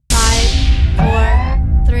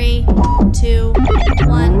2,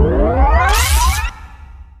 1.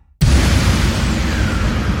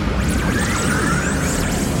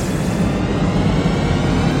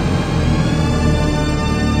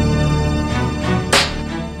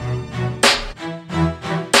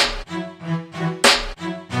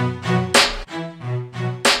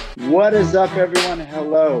 What is up, everyone?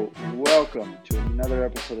 Hello. Welcome to another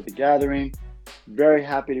episode of The Gathering. Very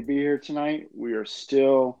happy to be here tonight. We are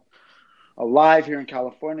still alive here in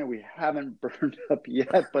California. We haven't burned up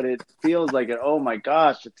yet, but it feels like it. Oh my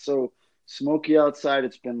gosh, it's so smoky outside.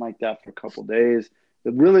 It's been like that for a couple days.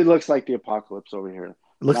 It really looks like the apocalypse over here. It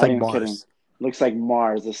looks Not like even Mars. kidding. Looks like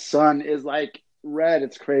Mars. The sun is like red.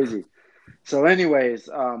 It's crazy. So anyways,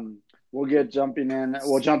 we'll jump into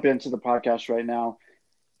the podcast right now.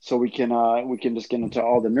 So we can just get into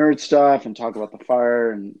all the nerd stuff and talk about the fire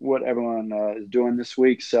and what everyone is doing this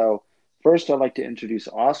week. So first, I'd like to introduce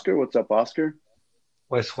Oscar. What's up, Oscar?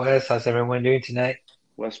 West, how's everyone doing tonight?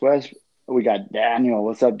 West. We got Daniel.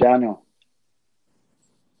 What's up, Daniel?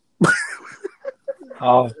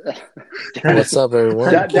 Oh, What's up,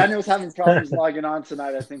 everyone? Daniel's having problems logging on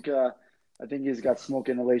tonight. I think he's got smoke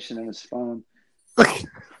inhalation in his phone.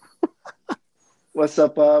 What's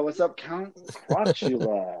up, Count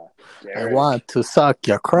Crotchula? I want to suck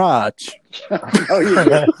your crotch. Oh,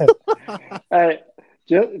 yeah. Hey,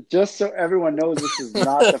 just so everyone knows, this is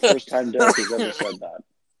not the first time Derek has ever said that.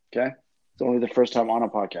 Okay? It's only the first time on a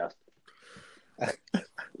podcast.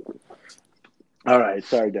 All right.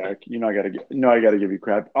 Sorry, Derek. I got to give you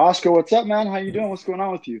crap. Oscar, what's up, man? How you doing? What's going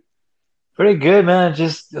on with you? pretty good, man.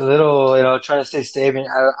 Just a little, trying to stay stable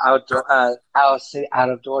out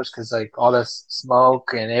of doors because like all the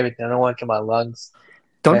smoke and everything. I don't want to get my lungs.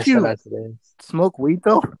 Don't you smoke weed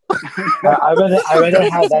though? I rather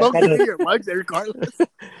have that kind of your lungs, regardless.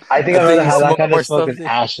 I think I'd rather have that kind of smoke and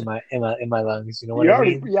ash in my lungs. You know what I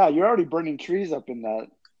mean? Yeah, you're already burning trees up in that.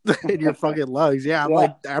 In your fucking lungs, yeah.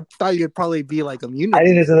 I thought you'd probably be like immune. I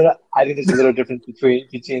think there's a little difference between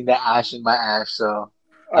the ash and my ash. So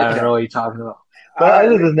okay. I don't know what you're talking about. But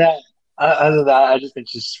other than that, I've just been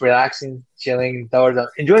just relaxing, chilling,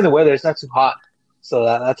 enjoying the weather. It's not too hot, so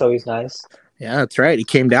that's always nice. Yeah, that's right. It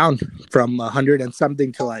came down from 100 and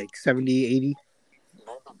something to like 70,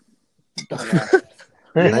 80.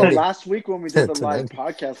 Last week when we did the live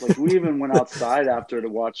podcast, like we even went outside after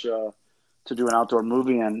to do an outdoor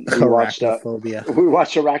movie, and we watched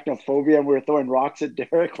Arachnophobia, and we were throwing rocks at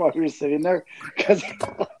Derek while we were sitting there because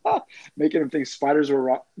making him think spiders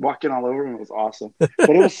were walking all over him. It was awesome, but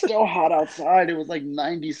it was still hot outside. It was like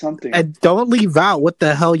 90 something. And don't leave out what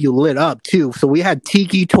the hell you lit up too. So we had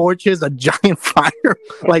tiki torches, a giant fire,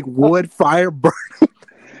 like wood fire burning.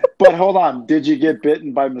 But hold on, did you get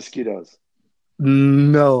bitten by mosquitoes?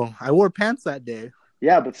 No, I wore pants that day.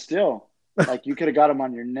 Yeah, but still. Like you could have got them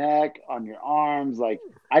on your neck, on your arms. Like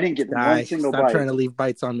I didn't get one single bite. Stop trying to leave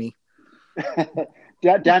bites on me.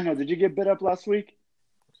 Daniel, did you get bit up last week?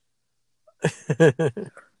 I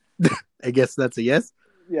guess that's a yes.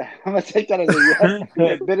 Yeah, I'm gonna take that as a yes.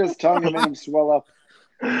 He bit his tongue and made him swell up.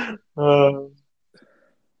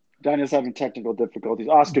 Daniel's having technical difficulties.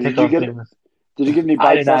 Oscar, did you get any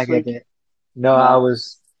bites last week? No, I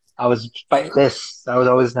was biteless. That was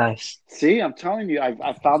always nice. See, I'm telling you,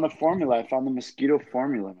 I found the formula. I found the mosquito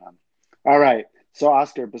formula, man. All right. So,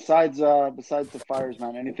 Oscar, besides the fires,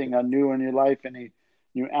 man, anything new in your life? Any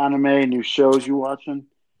new anime, new shows you watching?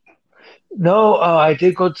 No, I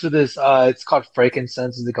did go to this. It's called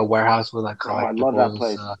Frankincense. It's like a warehouse with like collectibles. I love that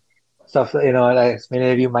place. Stuff that, like,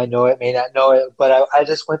 many of you might know it, may not know it. But I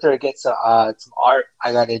just went there to get some art.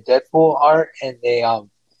 I got a Deadpool art and a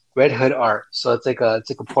Red Hood art, so it's like a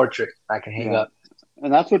portrait I can hang up.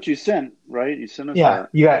 And that's what you sent, right? You sent us that.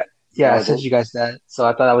 I sent you guys that. So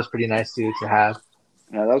I thought that was pretty nice to have.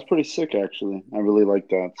 Yeah, that was pretty sick actually. I really like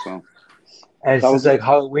that. So and since like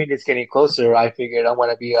Halloween is getting closer, I figured I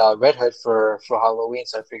want to be a Red Hood for Halloween,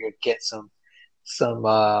 so I figured get some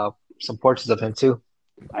portraits of him too.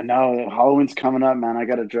 I know Halloween's coming up, man. I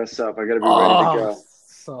gotta dress up. I gotta be ready to go.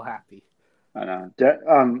 So happy. I know.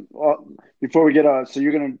 Well, before we get so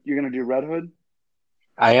you're gonna do Red Hood?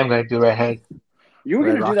 I am gonna do Red Hood. You were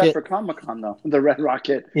gonna do that for Comic-Con though, the Red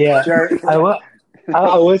Rocket. Yeah, I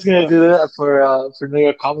was gonna do that for New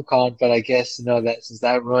York Comic-Con, but I guess that since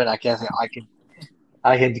that ruined, I guess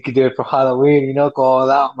I can do it for Halloween. Go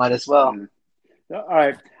all out, might as well. All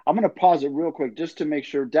right, I'm gonna pause it real quick just to make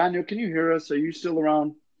sure. Daniel, can you hear us? Are you still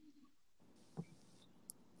around?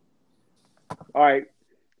 All right.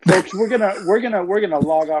 Folks, we're gonna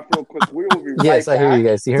log off real quick. We will be right Yes, I hear you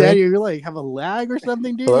guys. You hear me? Daniel, you like have a lag or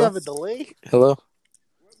something, dude? Hello? You have a delay? Hello?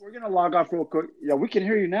 We're gonna log off real quick. Yeah, we can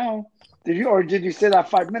hear you now. Did you say that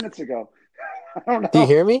 5 minutes ago? I don't know. Do you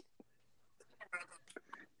hear me?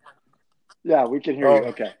 Yeah, we can hear you.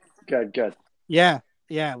 Okay, good. Yeah,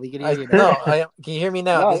 we can hear you now. No, can you hear me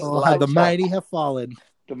now? No, how the mighty have fallen.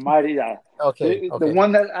 The mighty, yeah. Okay. The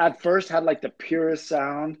one that at first had like the purest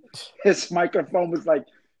sound. His microphone was like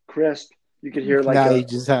crisp. You could hear like. Now you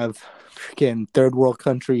just have freaking third world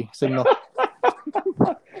country signal.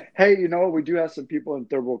 Hey, you know what? We do have some people in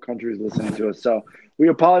third world countries listening to us, so we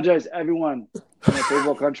apologize, everyone in the third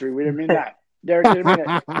world country. We didn't mean that. Derek didn't mean it.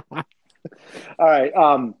 All right.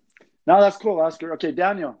 No, that's cool. That's good. Okay,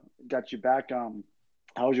 Daniel, got you back. How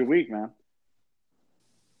was your week, man?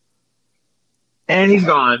 And he's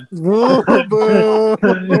gone. All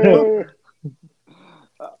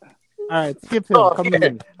right, skip him. Come to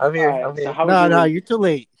me. I'm here. Right, I'm here. so No, you're too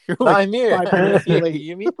late. You're No, I'm here. 5 minutes too You late.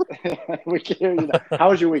 hear me? We can hear you now. How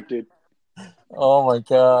was your week, dude? Oh my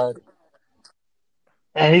god.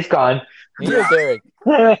 And he's gone. Me or Derek?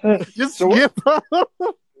 Just So skip him.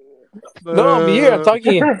 No, I'm here. I'm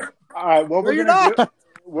talking. All right, what No, you're not.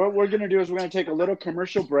 What we're gonna do is we're gonna take a little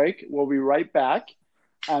commercial break. We'll be right back,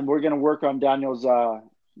 and we're gonna work on Daniel's. Oh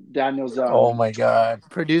my god.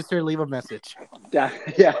 Producer, leave a message. Yeah,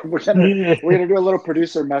 we're gonna do a little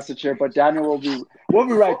producer message here, but Daniel we'll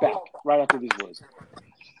be right back right after these words.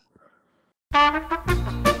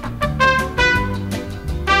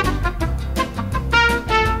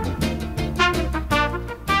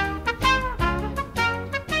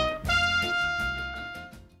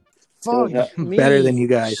 Fuck me. Better than you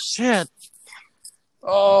guys. Shit.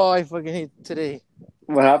 Oh, I fucking hate today.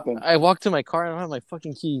 What happened? I walked to my car and I don't have my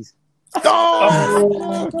fucking keys.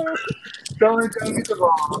 Oh! Don't tell me the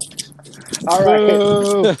ball. All right.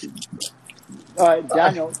 All right,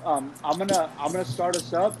 Daniel. I'm gonna start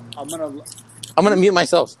us up. I'm gonna mute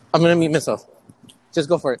myself. Just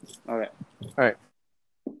go for it. All right.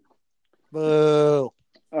 Boo.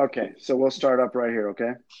 Okay, so we'll start up right here.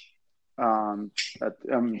 Okay.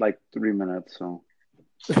 Like 3 minutes. So,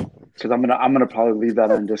 because I'm gonna probably leave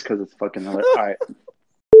that in just because it's fucking hilarious. All right.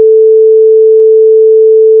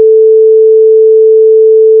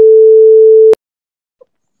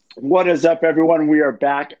 What is up, everyone? We are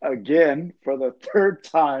back again for the third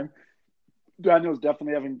time. Daniel's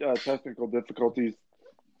definitely having technical difficulties.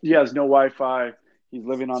 He has no Wi-Fi. He's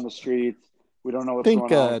living on the streets. We don't know what's going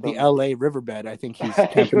on. I think the LA riverbed. I think he's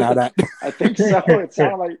camping out at. I think so.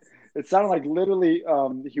 It sounded like literally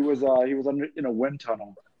he was under in a wind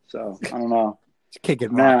tunnel. So I don't know.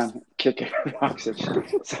 Kicking rocks. Kicking rocks.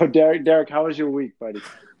 So Derek, how was your week, buddy?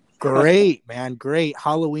 Great, man. Great.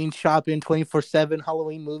 Halloween shopping, 24/7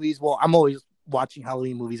 Halloween movies. Well, I'm always watching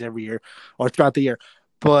Halloween movies every year or throughout the year.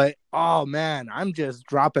 But, oh, man, I'm just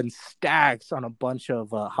dropping stacks on a bunch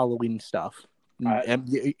of Halloween stuff.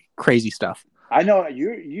 Crazy stuff. I know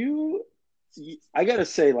you I got to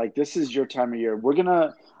say, like, this is your time of year. We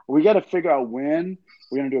got to figure out when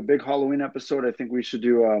we're going to do a big Halloween episode. I think we should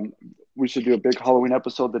do a big Halloween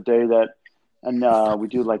episode the day that, and we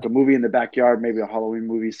do like a movie in the backyard, maybe a Halloween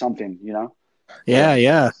movie, something, you know?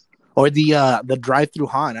 Yeah. Or the drive-through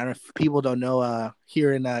haunt. I don't know if people don't know.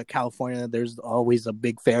 Here in California, there's always a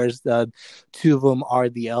big fairs. Two of them are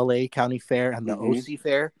the LA County Fair and the OC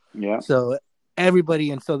Fair. Yeah. So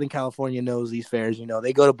everybody in Southern California knows these fairs. You know,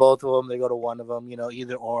 they go to both of them. They go to one of them. You know,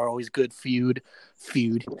 either or. Always good food,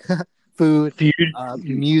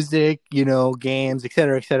 music. You know, games,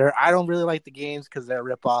 etc. I don't really like the games because they're a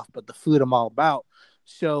rip-off, but the food I'm all about.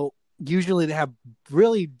 So usually they have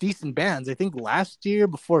really decent bands. I think last year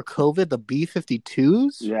before COVID, the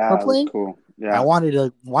B-52s were playing. Cool. Yeah, I wanted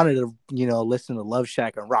to listen to Love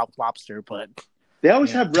Shack and Rock Lobster, but they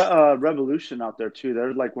always have Revolution out there too.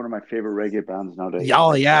 They're like one of my favorite reggae bands nowadays.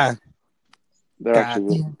 Oh yeah, they're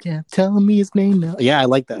actually tell me his name now. Yeah, I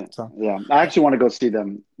like that song. Yeah, I actually want to go see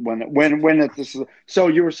them when it's. So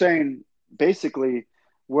you were saying basically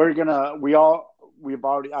I've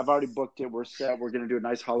already booked it. We're set. We're going to do a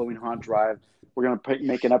nice Halloween haunt drive. We're going to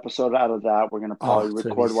make an episode out of that. We're going to probably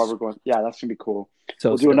record while we're going. Yeah, that's going to be cool.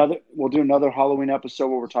 We'll do another Halloween episode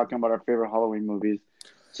where we're talking about our favorite Halloween movies.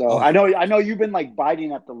 So I know you've been like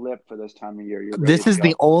biting at the lip for this time of year. This is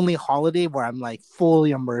the only holiday where I'm like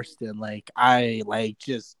fully immersed in. Like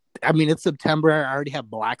it's September. I already have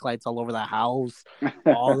black lights all over the house.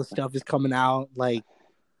 All the stuff is coming out. Like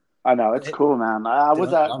I know it's cool, man. I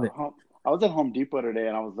was at Home Depot today,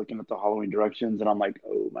 and I was looking at the Halloween directions, and I'm like,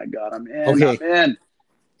 "Oh my god, I'm in! Okay. I'm in!"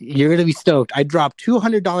 You're gonna be stoked. I dropped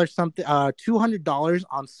 $200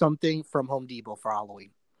 on something from Home Depot for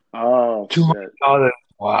Halloween. Oh, $200!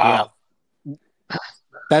 Wow, yeah.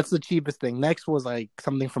 That's the cheapest thing. Next was like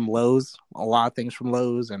something from Lowe's. A lot of things from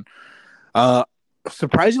Lowe's, and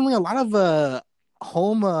surprisingly, a lot of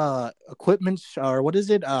home equipment or what is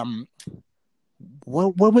it?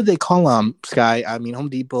 What would they call them, Sky? I mean, Home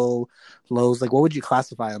Depot, Lowe's. Like, what would you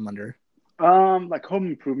classify them under? Like home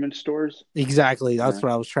improvement stores. Exactly. That's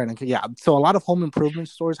what I was trying to. Yeah. So a lot of home improvement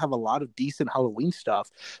stores have a lot of decent Halloween stuff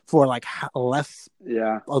for like less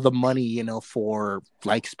of the money, for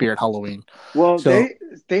like Spirit Halloween. Well, so,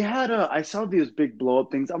 they had I saw these big blow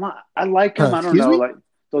up things. I like them. I don't know, like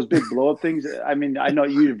those big blow up things. I mean, I know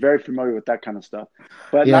you're very familiar with that kind of stuff,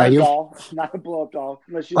 but not a doll, not a blow up doll,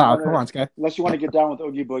 unless you want to get down with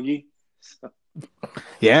Oogie Boogie. So.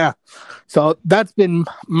 Yeah, so that's been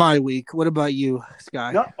my week. What about you,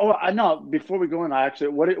 Sky? I know. Before we go in,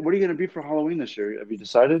 what are you going to be for Halloween this year? Have you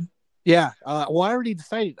decided? Yeah, well, I already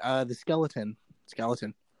decided. The skeleton,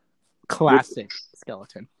 classic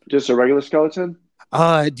skeleton. Just a regular skeleton.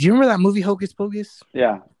 Do you remember that movie Hocus Pocus?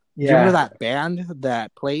 Yeah. Do you remember that band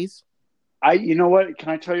that plays? You know what? Can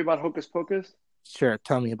I tell you about Hocus Pocus? Sure,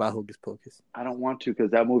 tell me about Hocus Pocus. I don't want to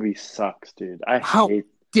because that movie sucks, dude. How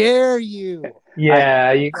dare you?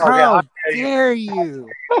 Yeah, how dare you?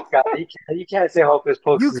 You can't say Hocus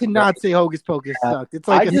Pocus. You cannot say Hocus Pocus sucked. It's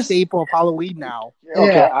like a staple of Halloween now.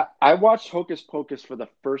 Okay, I watched Hocus Pocus for the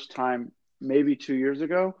first time maybe 2 years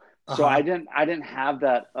ago, so I didn't have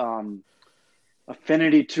that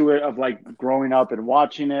affinity to it of like growing up and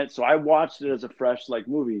watching it. So I watched it as a fresh like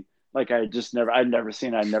movie. Like I'd never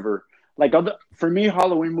seen it. For me,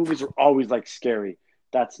 Halloween movies are always like scary.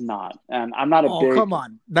 That's not, and I'm not a big. Oh, come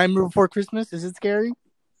on! Nightmare Before Christmas, is it scary?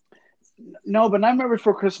 No, but Nightmare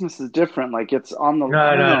Before Christmas is different. Like it's on the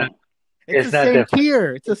no. It's the same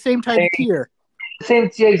tier. It's the same type of tier.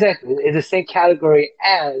 Exactly. It's the same category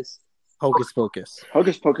as Hocus Pocus.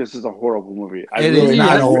 Hocus Pocus is a horrible movie. It is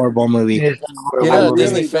not a horrible movie. You're not a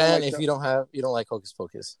Disney fan if you don't like Hocus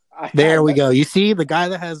Pocus. There we go. You see, the guy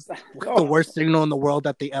that has the worst signal in the world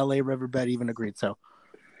at the LA riverbed even agreed. So.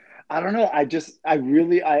 I don't know. I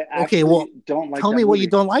don't like. Tell me what you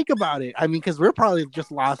don't like about it. I mean, because we're probably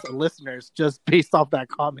just lost listeners just based off that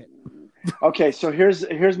comment. Okay, so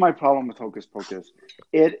here's my problem with Hocus Pocus.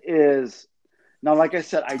 It is now, like I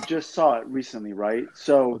said, I just saw it recently, right?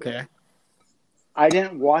 So I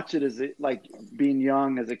didn't watch it as like being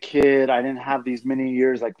young as a kid. I didn't have these many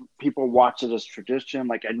years like people watch it as tradition.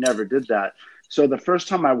 Like I never did that. So the first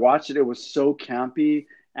time I watched it, it was so campy.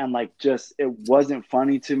 And like, just it wasn't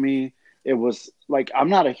funny to me. It was like I'm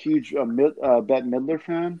not a huge Bette Midler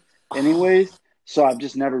fan, anyways. So I've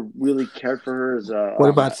just never really cared for her as a. What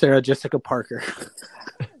about Sarah Jessica Parker?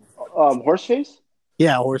 Horseface?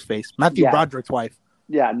 Yeah, Horseface. Matthew Broderick's wife.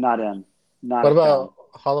 Yeah, not in. What about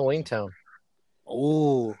Halloween Town?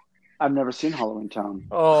 Oh, I've never seen Halloween Town.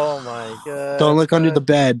 Oh my god! Don't look under the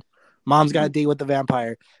bed. Mom's got a date with the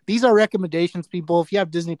vampire. These are recommendations, people. If you have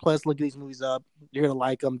Disney Plus, look these movies up. You're gonna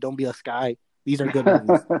like them. Don't be a Sky. These are good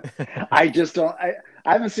movies. I just don't. I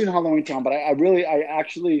haven't seen Halloween Town, but I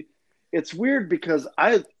actually. It's weird because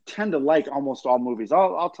I tend to like almost all movies.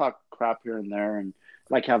 I'll talk crap here and there and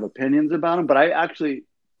like have opinions about them, but I actually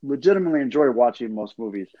legitimately enjoy watching most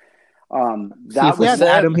movies. If we had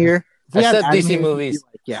Adam here. I said DC movies.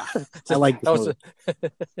 I like this movie.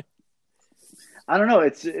 I don't know.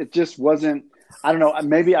 It just wasn't. I don't know.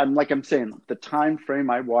 Maybe I'm saying the time frame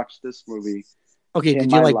I watched this movie. Okay,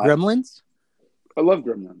 did you like Gremlins? I love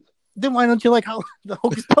Gremlins. Then why don't you like the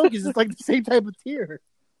Hocus Pocus? It's like the same type of tier.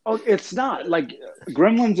 Oh, it's not. Like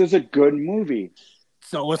Gremlins is a good movie.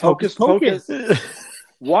 So was Hocus Pocus.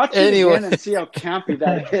 Watch it again and see how campy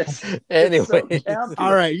that is. Anyway, so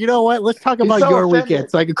all right. You know what? Let's talk about your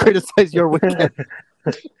weekend so I can criticize your weekend.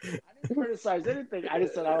 I didn't criticize anything. I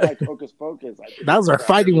just said I like Hocus Pocus. Those are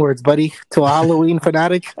fighting words, buddy. To a Halloween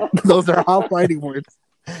fanatic, those are all fighting words.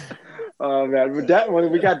 Oh man, we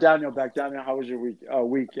got Daniel back. Daniel, how was your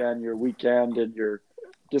weekend, and your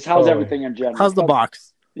just how's everything in general? How's the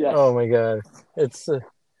box? Yeah. Oh my god, it's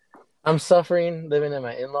I'm suffering living at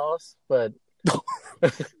my in-laws, but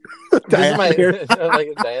this is my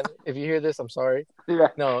like Diane. If you hear this, I'm sorry. Yeah.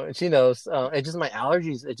 No, she knows. It's just my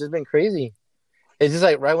allergies. It's just been crazy. It's just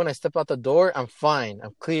like right when I step out the door, I'm fine.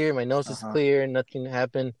 I'm clear. My nose is clear. Nothing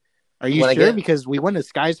happened. Are you sure? Because we went to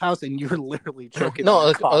Sky's house and you were literally choking. No,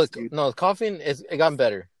 the coughing it gotten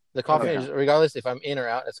better. The coughing is regardless if I'm in or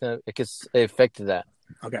out, it affected that.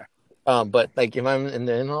 Okay. But like if I'm in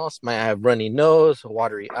the in-house, I have runny nose,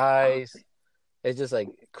 watery eyes. It's just like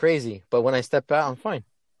crazy. But when I step out, I'm fine.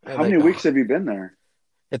 How many weeks have you been there?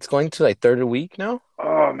 It's going to like third week now.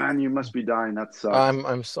 Oh man, you must be dying. That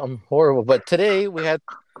sucks. I'm horrible. But today we had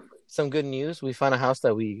some good news. We found a house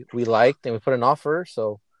that we liked and we put an offer.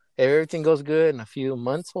 So if everything goes good in a few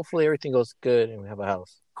months, hopefully everything goes good and we have a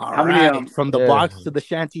house. All right, from the box to the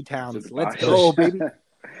shanty towns. Let's go, baby.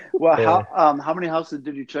 Well, how many houses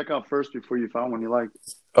did you check out first before you found one you liked?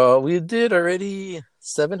 We did already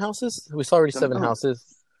 7 houses. We saw already 7 houses.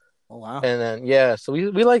 Oh wow! And then so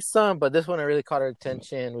we liked some, but this one really caught our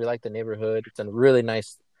attention. We like the neighborhood. It's a really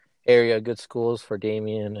nice area, good schools for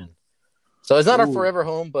Damien, and so it's not our forever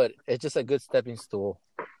home, but it's just a good stepping stool.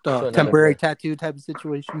 Temporary tattoo type of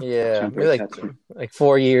situation. Yeah, maybe like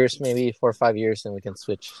 4 years, maybe 4 or 5 years, and we can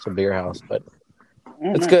switch to a bigger house. But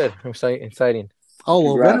it's good. Exciting. Oh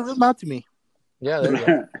well, rent them out to me. Yeah,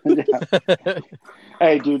 there you go.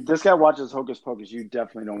 Hey, dude, this guy watches Hocus Pocus. You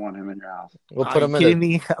definitely don't want him in your house. We'll put him in. Kidding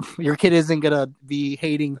me? Your kid isn't gonna be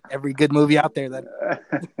hating every good movie out there. Then.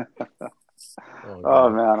 Oh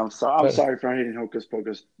man, I'm sorry. I'm sorry for hating Hocus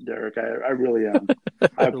Pocus, Derek. I really am.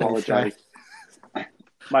 I apologize.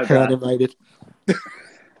 My bad. Invited.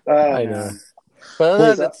 I know.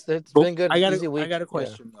 But it's been good. I got a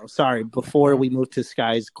question though. Sorry, before we move to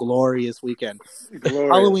Sky's glorious weekend.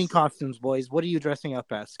 Halloween costumes, boys. What are you dressing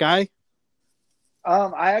up as, Sky?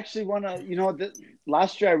 I actually want to.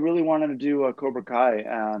 Last year I really wanted to do a Cobra Kai,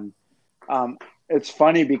 and it's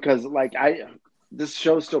funny because this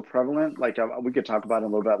show's still prevalent. We could talk about it a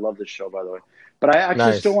little bit. I love this show, by the way, but I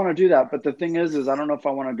actually still want to do that. But the thing is I don't know if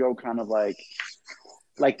I want to go kind of like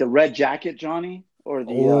the red jacket Johnny. Or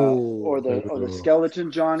the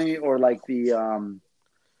skeleton Johnny, or like the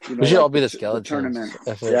we should all be the skeletons. Tournament.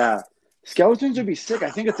 Yeah, skeletons would be sick.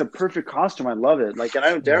 I think it's a perfect costume. I love it. And I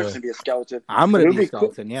know Derek's gonna be a skeleton. I'm gonna be a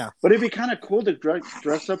skeleton. Cool. Yeah, but it'd be kind of cool to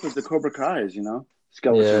dress up as the Cobra Kais.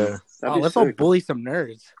 Skeleton. Yeah. Let's all bully some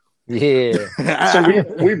nerds. Yeah. So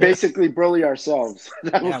we basically bully ourselves.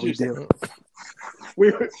 That's we do.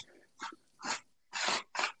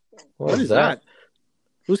 What is that?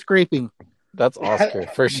 Who's scraping? That's Oscar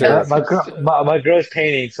for sure. My girl's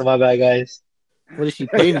painting, so my bad, guys. What is she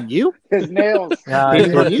painting? You? His nails.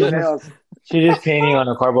 She's just painting on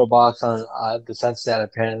a cardboard box on the sunset.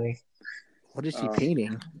 Apparently. What is she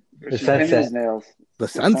painting? The sunset. His nails. The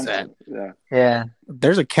sunset. Yeah.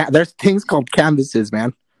 There's things called canvases,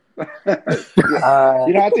 man. You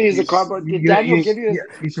don't have to use a cardboard. Did Daniel give you?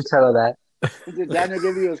 You should tell her that. Did Daniel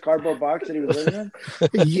give you his cardboard box that he was living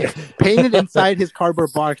in? Yeah, painted inside his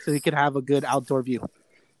cardboard box so he could have a good outdoor view.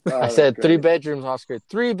 I said 3 bedrooms, Oscar.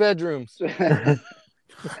 3 bedrooms. All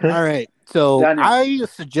right. So Daniel. I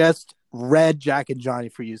suggest red jacket Johnny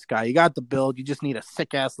for you, Sky. You got the build. You just need a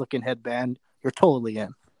sick ass looking headband. You're totally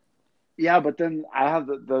in. Yeah, but then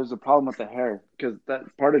there's a problem with the hair because that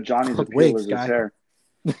part of Johnny's appeal is his hair.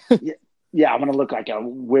 Yeah, I'm gonna look like a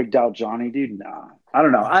wigged out Johnny, dude. Nah, I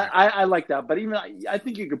don't know. I like that, but even I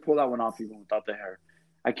think you could pull that one off even without the hair.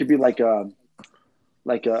 I could be like a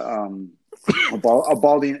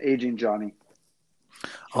balding aging Johnny.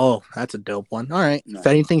 Oh, that's a dope one. All right, if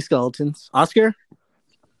anything, skeletons. Oscar,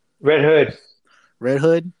 Red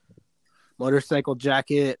Hood, motorcycle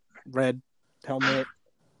jacket, red helmet.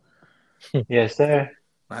 Yes, sir.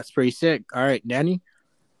 That's pretty sick. All right, Danny.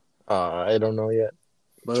 I don't know yet.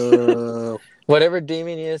 Whatever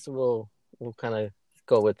Damien is, we'll kind of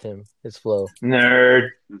go with him. His flow.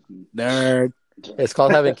 Nerd. It's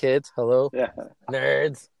called having kids. Hello. Yeah.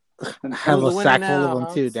 Nerds. I have a sack full of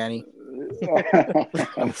them too, Danny.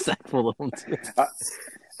 A sack full of them too.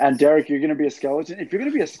 And Derek, you're gonna be a skeleton. If you're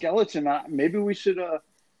gonna be a skeleton, maybe we should.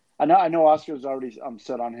 I know Oscar's already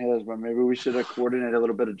set on his, but maybe we should coordinate a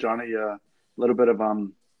little bit of Johnny. A little bit of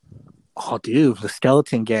Oh, dude, the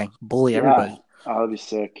skeleton gang bully everybody. Oh, that'd be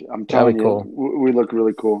sick. I'm telling you, cool. We look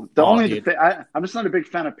really cool. I'm just not a big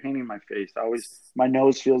fan of painting my face. My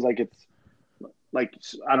nose feels like it's like,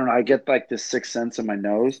 I don't know. I get like this sixth sense in my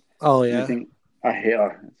nose. Oh yeah. I hate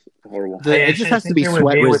it's horrible. It just has to be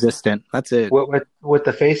sweat resistant. That's it. With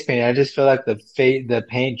the face paint, I just feel like the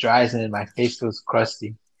paint dries and my face feels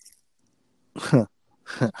crusty.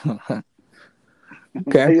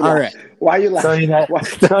 Okay, all right. Why are you laughing? Negative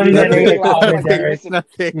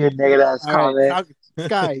ass comment.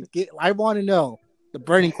 Sky, I want to know the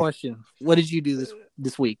burning question. What did you do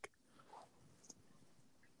this week?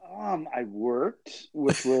 I worked,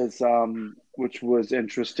 which was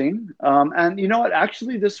interesting. And you know what?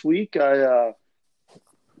 Actually, this week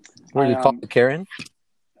Were you called Karen?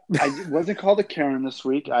 I wasn't called a Karen this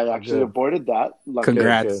week. I actually avoided that.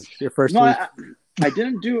 Congrats, your first week.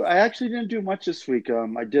 I actually didn't do much this week.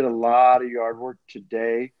 I did a lot of yard work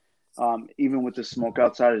today. Even with the smoke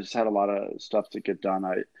outside, I just had a lot of stuff to get done.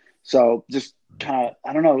 So just kind of,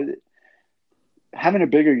 I don't know, having a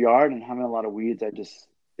bigger yard and having a lot of weeds,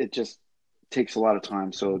 it just takes a lot of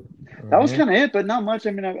time. So that was kind of it, but not much.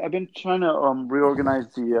 I mean, I've been trying to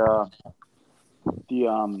reorganize the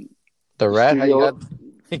rat. How you got?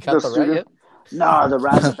 You got the rat yet? No, the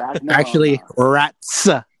rat's are back. No, Actually, rats,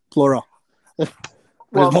 plural. There's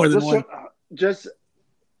more than one. Just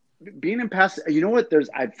being in Pasadena, you know what?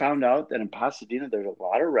 I found out that in Pasadena there's a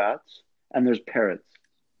lot of rats and there's parrots.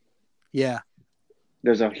 Yeah.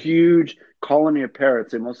 There's a huge colony of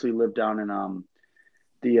parrots. They mostly live down in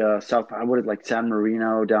the South. Like San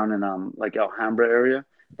Marino, down in like Alhambra area.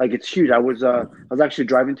 Like it's huge. I was actually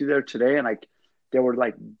driving through there today, and like there were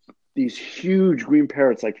like these huge green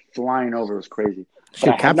parrots like flying over. It was crazy.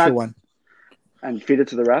 Should capture one and feed it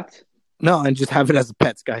to the rats. No, and just have it as a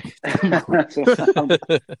pet, Sky.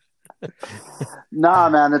 Nah,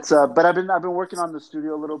 man, it's but I've been working on the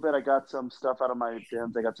studio a little bit. I got some stuff out of my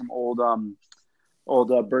bins. I got some old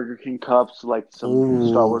Burger King cups, like some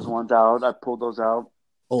Star Wars ones out. I pulled those out.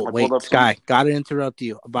 Oh, wait, Sky, gotta interrupt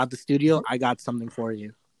you about the studio. I got something for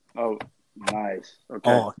you. Oh, nice.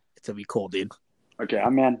 Okay. Oh, it's gonna be cool, dude. Okay,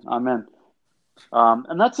 I'm in.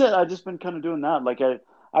 And that's it. I've just been kind of doing that. Like I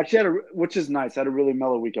actually which is nice. I had a really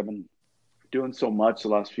mellow week. I've been doing so much the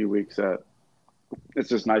last few weeks that it's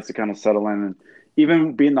just nice to kind of settle in. And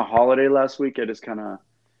even being the holiday last week, I just kind of,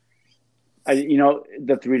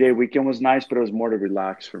 the 3-day weekend was nice, but it was more to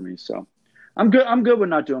relax for me. So I'm good. I'm good with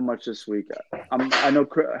not doing much this week. I know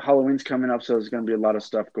Halloween's coming up, so there's going to be a lot of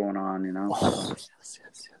stuff going on, Oh,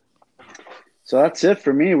 yes. So that's it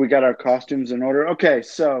for me. We got our costumes in order. Okay,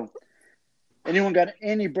 so anyone got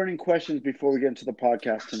any burning questions before we get into the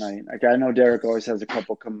podcast tonight? Like I know Derek always has a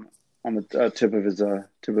couple come on the tip of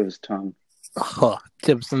his tongue. Oh,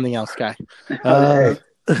 tip something else, Guy.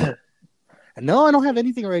 No, I don't have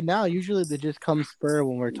anything right now. Usually they just come spur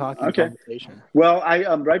when we're talking conversation. Well,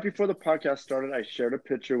 I right before the podcast started, I shared a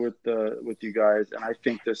picture with you guys, and I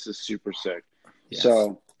think this is super sick. Yes.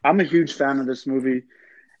 So I'm a huge fan of this movie,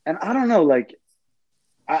 and I don't know, like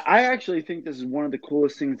I actually think this is one of the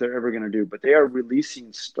coolest things they're ever going to do. But they are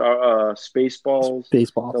releasing Spaceballs,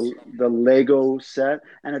 the Lego set,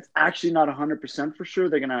 and it's actually not 100% for sure.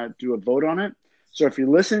 They're going to do a vote on it. So if you're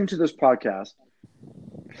listening to this podcast,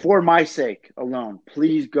 for my sake alone,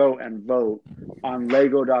 please go and vote on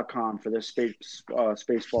Lego.com for this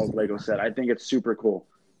Spaceballs Lego set. I think it's super cool.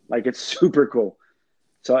 Like it's super cool.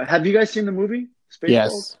 So have you guys seen the movie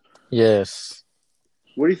Spaceballs? Yes.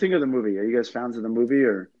 What do you think of the movie? Are you guys fans of the movie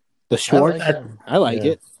or the short? I like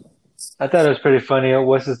it. I thought it was pretty funny.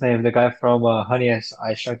 What's his name? The guy from Honey, I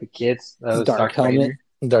Shrunk the Kids. That was Dark Helmet.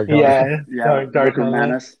 Dark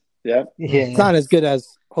Manis. Yeah. It's not as good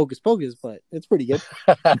as Hocus Pocus, but it's pretty good.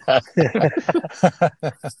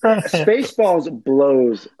 Spaceballs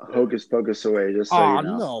blows Hocus Pocus away. Just so you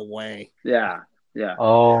know. No way. Yeah.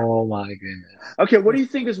 Oh my goodness. Okay, what do you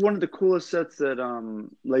think is one of the coolest sets that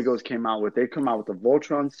Legos came out with? They come out with the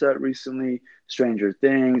Voltron set recently, Stranger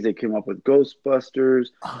Things. They came up with Ghostbusters,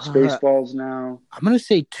 Spaceballs now. I'm gonna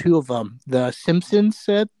say two of them: the Simpsons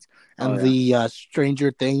set and the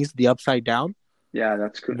Stranger Things, the Upside Down. Yeah,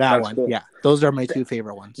 that's cool. That's one. Cool. Yeah, those are my two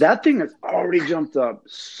favorite ones. That thing has already jumped up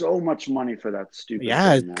so much money for that stupid.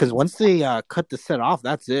 Yeah, because once they cut the set off,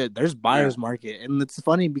 that's it. There's buyer's market, and it's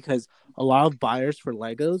funny because a lot of buyers for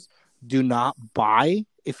Legos do not buy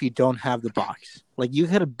if you don't have the box. Like you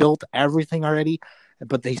could have built everything already,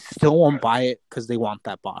 but they still won't buy it because they want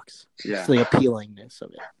that box. Yeah, it's the appealingness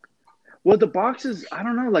of it. Well, the box is, I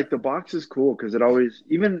don't know, like the box is cool because it always,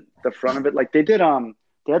 even the front of it, like they did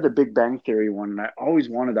they had the Big Bang Theory one, and I always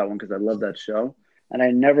wanted that one because I love that show, and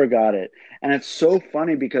I never got it. And it's so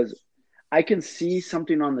funny because I can see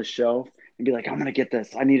something on the shelf and be like, I'm going to get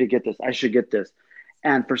this. I need to get this. I should get this.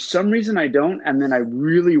 And for some reason I don't, and then I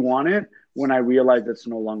really want it when I realize it's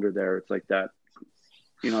no longer there. It's like that,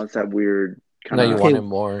 it's that weird kind of... No, you want it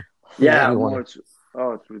more. Yeah, more. It's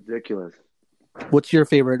ridiculous. What's your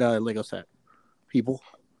favorite Lego set, people?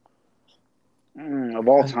 Of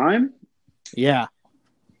all time? Yeah.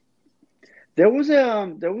 There was a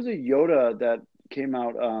Yoda that came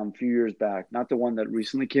out a few years back. Not the one that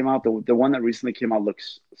recently came out. The one that recently came out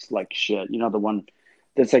looks like shit. The one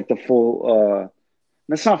that's like the full.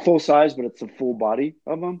 That's not full size, but it's the full body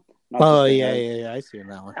of him. Yeah. I see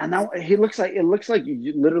that one. And now it looks like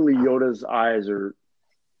literally Yoda's eyes are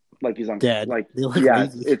like he's on dead. Like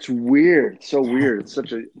crazy. It's weird. It's so weird. It's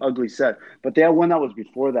such an ugly set. But they had one that was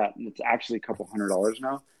before that, and it's actually a couple $100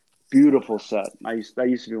 now. Beautiful set. That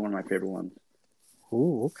used to be one of my favorite ones.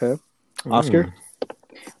 Ooh, okay. Oscar?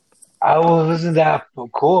 Wasn't that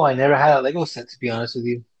cool. I never had a Lego set, to be honest with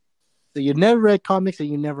you. So you never read comics and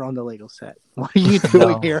you never owned the Lego set. What are you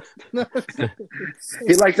doing here?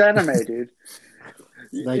 He likes anime, dude.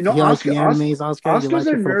 Like, Oscar, animes, Oscar. Oscar's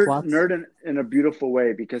a nerd in a beautiful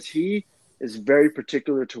way because he is very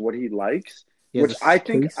particular to what he likes. which I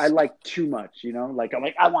think I like too much. You know, like I'm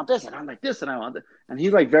like I want this and I like this and I want that, and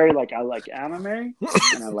he's like very like I like anime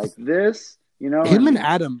and I like this. You know, him and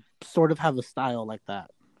Adam sort of have a style like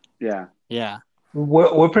that. Yeah. Yeah.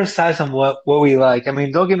 We're precise on what we like. I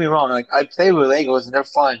mean, don't get me wrong. Like I play with Legos and they're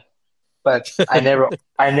fun, but I never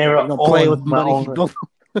play with my own.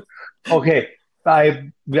 Okay,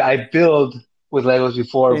 I build with Legos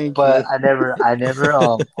before, but I never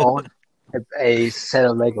own a set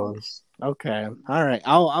of Legos. Okay, all right.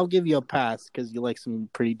 I'll give you a pass because you like some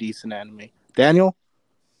pretty decent anime. Daniel,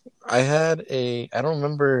 I don't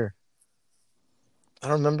remember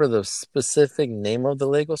the specific name of the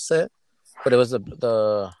Lego set, but it was a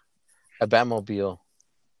Batmobile.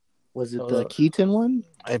 Was it the Keaton one?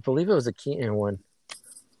 I believe it was a Keaton one.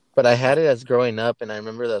 But I had it as growing up, and I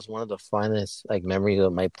remember that's one of the finest like memories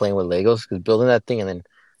of my playing with Legos, because building that thing and then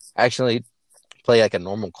actually play like a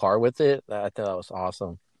normal car with it. I thought that was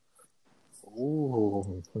awesome.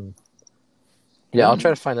 Ooh. Yeah, I'll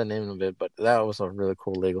try to find the name of it, but that was a really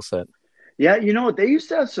cool Lego set. Yeah, you know what? They used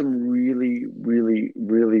to have some really, really,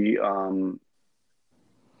 really,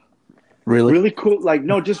 really cool, like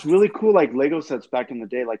just really cool like Lego sets back in the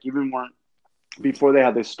day. Like even before they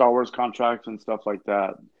had the Star Wars contracts and stuff like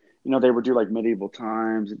that. You know, they would do like medieval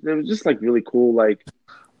times. It was just like really cool, like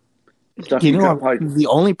stuff. You know, the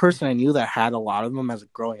only person I knew that had a lot of them as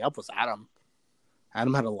growing up was Adam.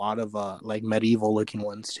 Adam had a lot of like medieval looking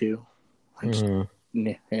ones too.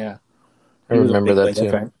 Yeah, I remember that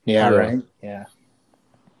too. Fan. Yeah, right. Yeah.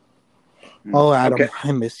 Oh, Adam, okay.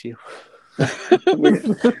 I miss you.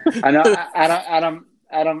 I know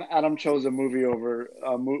Adam chose a movie over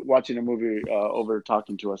watching a movie over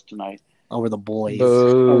talking to us tonight. Over the boys.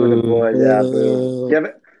 Over the boys, yeah. Boo.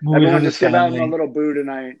 Everyone just give out a little boo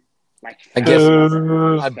tonight. Like, I guess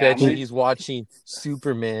I bet you he's watching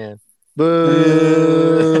Superman.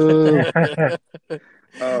 Boo.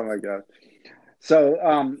 Oh my god. So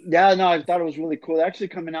I thought it was really cool. They're actually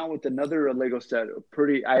coming out with another Lego set.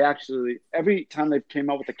 Every time they came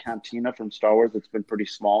out with a cantina from Star Wars, it's been pretty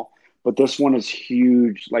small. But this one is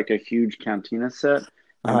huge, like a huge cantina set.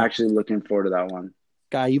 I'm actually looking forward to that one.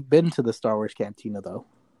 Guy, you've been to the Star Wars cantina though.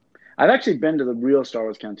 I've actually been to the real Star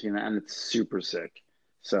Wars cantina, and it's super sick.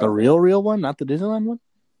 So the real one, not the Disneyland one?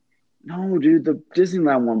 No, dude, the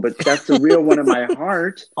Disneyland one, but that's the real one in my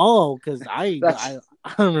heart. Oh, because I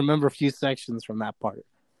don't remember a few sections from that part.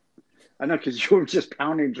 I know, because you were just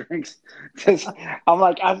pounding drinks. I'm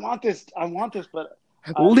like, I want this, but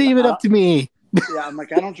leave it up to me. Yeah, I'm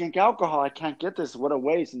like, I don't drink alcohol. I can't get this. What a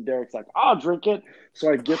waste. And Derek's like, I'll drink it.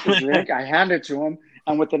 So I get the drink. I hand it to him.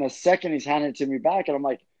 And within a second, he's handing it to me back. And I'm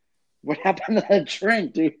like, what happened to that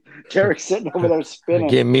drink, dude? Derek's sitting over there spinning.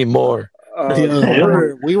 Give me more.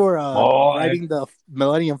 We were riding the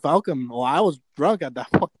Millennium Falcon. Well, I was drunk at that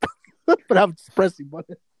point. But I was just pressing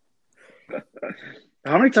buttons.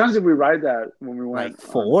 How many times did we ride that when we went? Like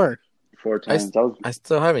 4. 4 times. I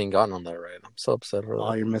still haven't gotten on that ride. I'm so upset for that.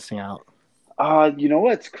 Oh, you're missing out. You know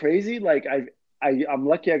what's crazy? Like I'm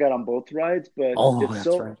lucky I got on both rides, but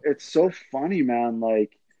it's so funny, man.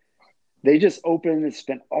 Like they just opened and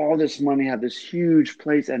spent all this money, have this huge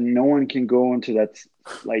place, and no one can go into that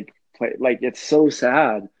like play. Like it's so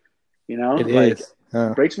sad, you know. It is.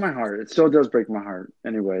 Breaks my heart. It still does break my heart.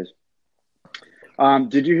 Anyways,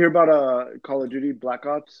 did you hear about Call of Duty Black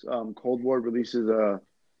Ops? Cold War releases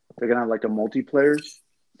they're gonna have like a multiplayer. It's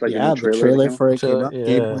like the trailer for it came out,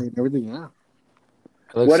 gameplay and everything. Yeah.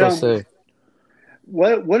 It looks so sick.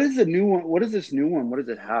 What is the new one? What is this new one? What does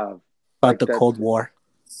it have? About the Cold War.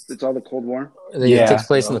 It's all the Cold War? It takes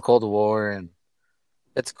place in the Cold War, and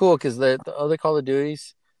it's cool because the other Call of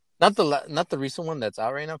Duties, not the recent one that's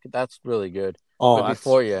out right now, that's really good. Oh, but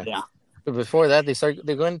before that,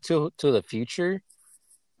 they're going to the future,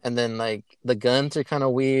 and then like the guns are kind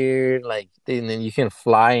of weird, like and then you can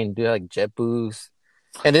fly and do like jet boosts,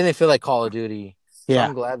 and then they feel like Call of Duty. So yeah,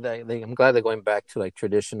 I'm glad they're going back to like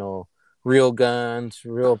traditional, real guns,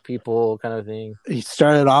 real people kind of thing. He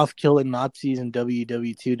started off killing Nazis in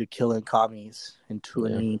WW2 to killing commies in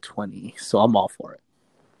 2020. So I'm all for it.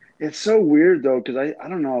 It's so weird though, because I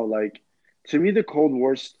don't know, like to me the Cold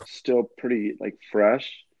War's still pretty like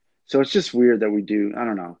fresh. So it's just weird that we do. I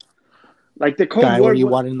don't know. Like the Cold War. Were you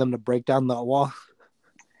wanting them to break down the wall?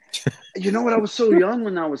 You know what? I was so young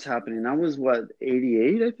when that was happening. I was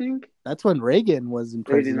 88, I think. That's when Reagan was in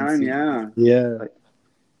presidency. 89, yeah.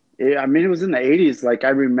 I mean, it was in the 80s. Like I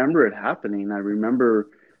remember it happening. I remember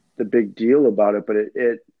the big deal about it, but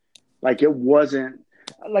it wasn't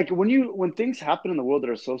like when things happen in the world that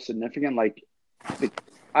are so significant. Like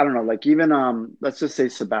I don't know. Like even let's just say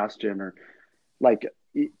Sebastian or like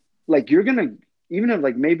you're gonna even if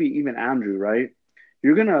like maybe even Andrew, right?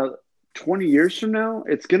 You're gonna 20 years from now,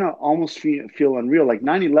 it's gonna almost feel unreal. Like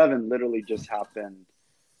 9/11 literally just happened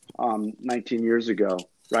 19 years ago,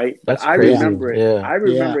 right? That's But I crazy. remember it. Yeah. I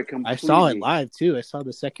remember it I saw it completely. live too. I saw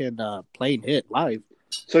the second plane hit live.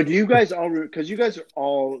 So do you guys all? Because you guys are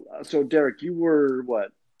all. So Derek, you were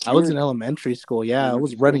what? I was in elementary school. Yeah, I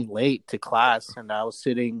was running late to class, and I was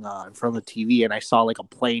sitting in front of the TV, and I saw like a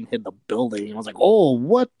plane hit the building. And I was like, "Oh,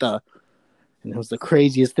 what the!" And it was the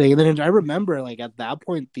craziest thing. And then I remember, like at that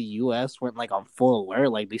point, the U.S. went like on full alert.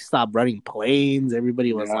 Like they stopped running planes.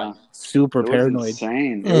 Everybody was like super paranoid.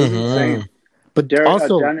 Insane. It was insane. But Derek,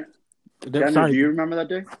 also, Daniel, do you remember that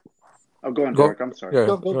day? Oh, go on, Derek. I'm sorry.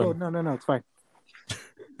 Go. No, it's fine.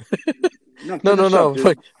 No.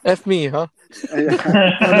 Like, F me, huh?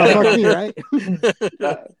 Fuck me, right?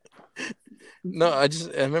 No, I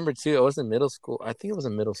remember too. I was in middle school. I think it was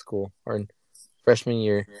in middle school or in freshman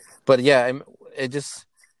year. But yeah, it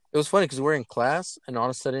was funny because we're in class and all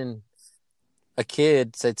of a sudden, a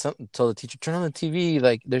kid said something, told the teacher, "Turn on the TV.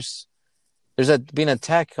 Like there's been an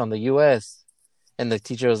attack on the U.S." And the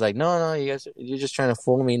teacher was like, "No, you're just trying to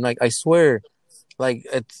fool me." And like, I swear. Like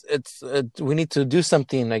we need to do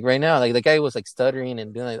something like right now. Like the guy was like stuttering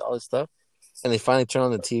and doing like all this stuff, and they finally turned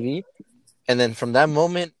on the TV, and then from that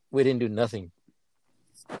moment we didn't do nothing.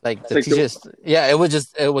 Like the teacher,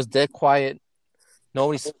 it was dead quiet.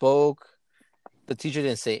 Nobody spoke. The teacher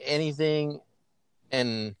didn't say anything,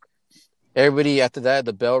 and everybody after that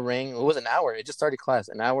the bell rang. It was an hour. It just started class.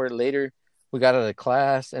 An hour later, we got out of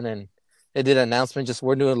class, and then they did an announcement. Just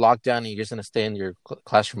we're doing lockdown, and you're just gonna stay in your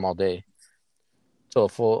classroom all day. So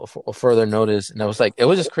a further notice, and I was like, it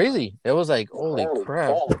was just crazy. It was like, holy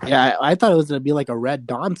crap! Yeah, I thought it was gonna be like a Red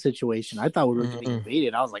Dawn situation. I thought we were getting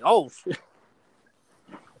invaded. I was like, oh.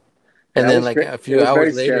 And then like a few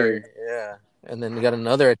hours later, and then we got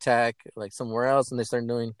another attack like somewhere else, and they started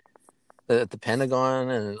doing the Pentagon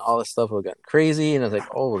and all this stuff. It got crazy, and I was like,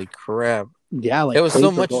 holy crap! Yeah, like it was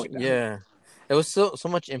so much. Yeah, it was so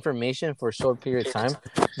much information for a short period of time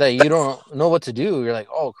that you don't know what to do. You're like,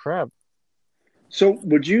 oh crap. So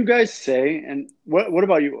would you guys say, and what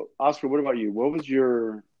about you, Oscar? What about you? Where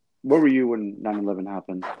were you when 9/11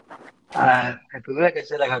 happened? I feel like I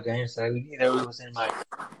said, like how Daniel said, either it was in my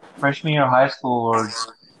freshman year of high school or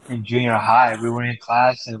in junior high. We were in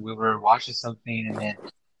class and we were watching something, and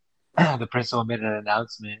then the principal made an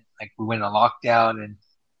announcement. Like we went on lockdown, and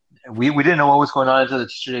we didn't know what was going on until the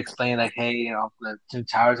teacher explained, like, hey, the Twin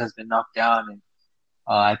Towers has been knocked down, and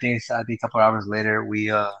I think a couple of hours later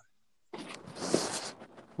we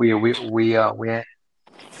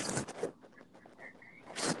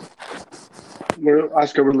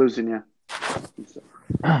Oscar, we're losing you.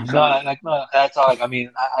 No, that's all. Like, I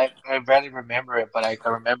mean, I barely remember it, but I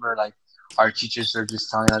remember like our teachers are just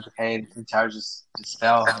telling us, "Hey, the towers just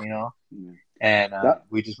fell," and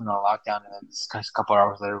we just went on lockdown, and then a couple of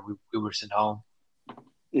hours later, we were sent home.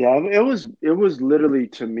 Yeah, it was literally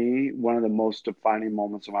to me one of the most defining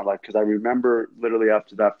moments of my life because I remember literally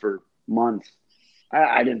after that for months.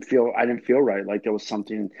 I didn't feel right. Like there was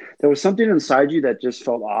something inside you that just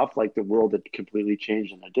felt off. Like the world had completely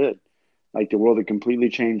changed, and it did. Like the world had completely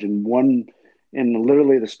changed in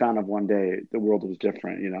literally the span of one day. The world was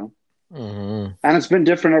different, Mm-hmm. And it's been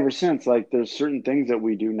different ever since. Like there's certain things that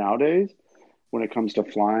we do nowadays when it comes to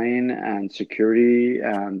flying and security,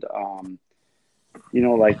 and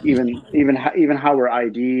like even how we're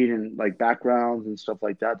ID'd and like backgrounds and stuff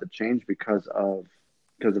like that changed because of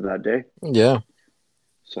that day. Yeah.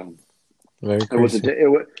 So very crazy.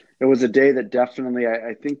 It was a day that definitely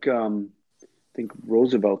I think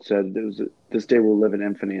Roosevelt said this day will live in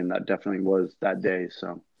infamy, and that definitely was that day.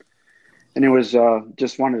 So, and it was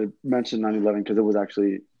just wanted to mention 9/11 because it was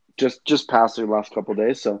actually just past the last couple of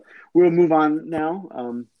days. So we'll move on now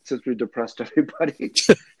since we depressed everybody.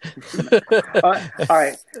 All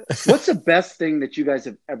right, what's the best thing that you guys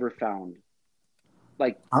have ever found?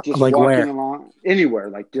 Like just like walking where? along anywhere,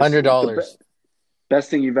 like just $100. Best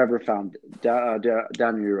thing you've ever found. Down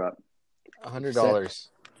you're up. $100.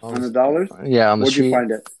 $100? Yeah, on the Where'd street. you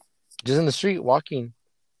find it? Just in the street, walking.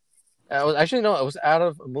 I was out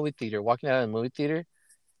of a movie theater, walking out of a movie theater,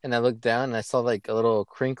 and I looked down and I saw like a little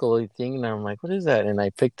crinkly thing, and I'm like, "What is that?" And I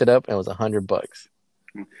picked it up, and it was $100.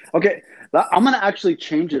 Okay, I'm gonna actually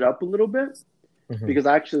change it up a little bit because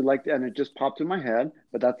I actually liked it, and it just popped in my head.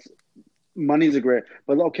 But money's a great.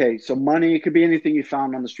 But okay, so money, it could be anything you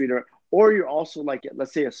found on the street, or you're also like,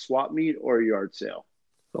 let's say a swap meet or a yard sale,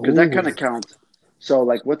 because that kind of counts. So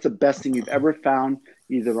like, what's the best thing you've ever found,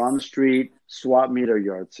 either on the street, swap meet, or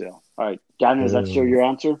yard sale? All right, Daniel, is that still your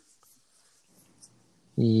answer?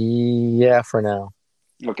 Yeah, for now.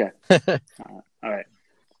 Okay. All right.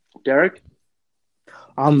 Derek?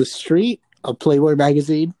 On the street, a Playboy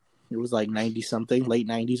magazine. It was like 90 something, late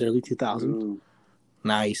 90s, early 2000s. Ooh.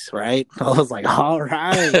 Nice, right? I was like, all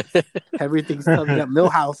right. Everything's coming up.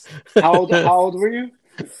 Millhouse. How old were you?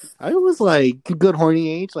 I was like good horny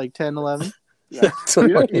age, like 10, 11. Yeah.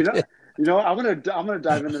 You know, I'm gonna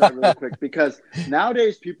dive into that really quick because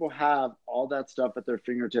nowadays people have all that stuff at their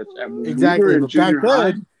fingertips. And when Exactly. we were in junior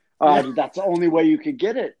high, yeah. that's the only way you could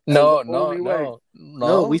get it. No,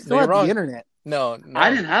 we still had the internet. No, I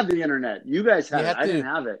didn't have the internet. You guys had it. I didn't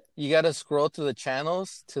have it. You got to scroll to the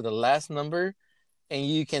channels to the last number, and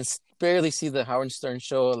you can barely see the Howard Stern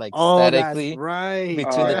show like statically right.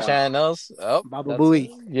 between the channels. Oh, Baba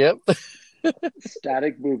Booey. Yep.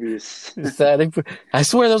 Static boobies. I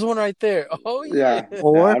swear there's one right there. Oh yeah.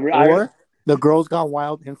 Or the Girls Gone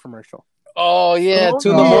Wild infomercial. Oh yeah, 2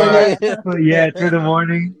 in the morning. Yeah, 2 in the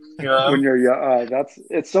morning. When you're young,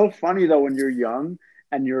 it's so funny though when you're young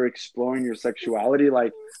and you're exploring your sexuality.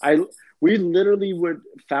 Like we literally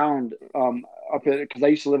found up because I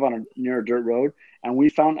used to live near a dirt road, and we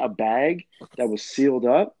found a bag that was sealed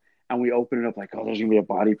up, and we opened it up like, oh, there's gonna be a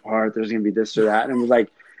body part, there's gonna be this or that, and it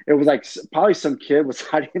was like probably some kid was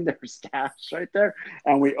hiding their stash right there,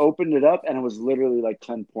 and we opened it up, and it was literally like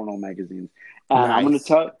 10 porno magazines. And nice.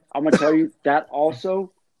 I'm gonna tell you that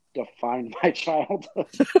also defined my childhood.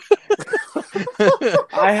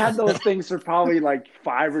 I had those things for probably like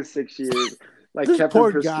 5 or 6 years. Like this kept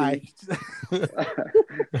poor guy.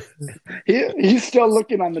 He's still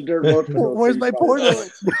looking on the dirt road for those. Where's my porno?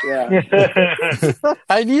 Yeah,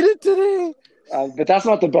 I need it today. But that's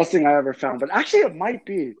not the best thing I ever found. But actually, it might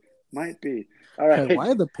be. All right. Hey, why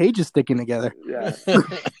are the pages sticking together? Yeah. All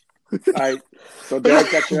right. So, Derek,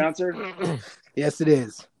 that's your answer? Yes, it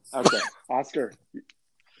is. Okay. Oscar? It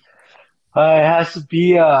has to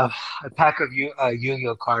be a pack of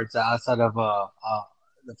Yu-Gi-Oh cards outside of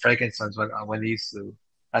the Frankensteins when they used to.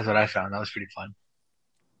 That's what I found. That was pretty fun.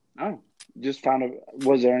 Oh, just found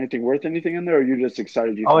was there anything worth anything in there, or are you just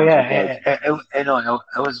excited? Oh yeah,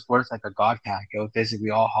 it was worth like a god pack. It was basically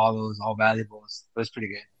all hollows, all valuables. It was pretty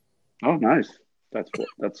good. Oh, nice. That's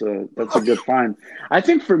a good find. I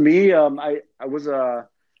think for me, I was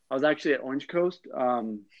actually at Orange Coast,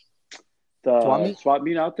 the swap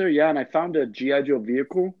meet out there, yeah, and I found a G.I. Joe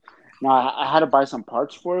vehicle. Now I had to buy some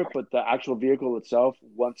parts for it, but the actual vehicle itself,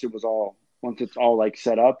 once it's all like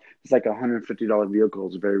set up, it's like $150 vehicle.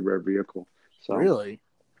 It's a very rare vehicle. So really,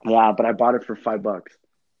 yeah, but I bought it for $5.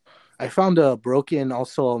 I found a broken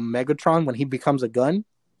also Megatron when he becomes a gun.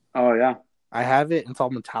 Oh yeah, I have it. It's all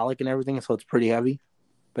metallic and everything, so it's pretty heavy.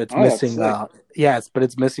 But it's missing. But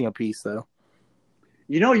it's missing a piece though.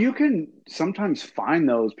 You know, you can sometimes find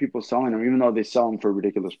those people selling them, even though they sell them for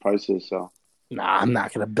ridiculous prices. So. Nah, I'm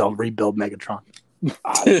not gonna rebuild Megatron.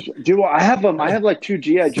 Dude, well, I have like 2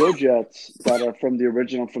 G.I. Joe jets that are from the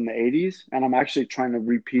original from the 80s, and I'm actually trying to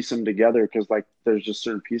repiece them together because like there's just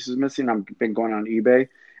certain pieces missing. I've been going on eBay,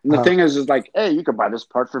 and the thing is like, hey, you could buy this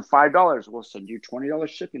part for $5. We'll send you $20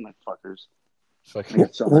 shipping, like fuckers.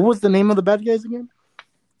 What was the name of the bad guys again?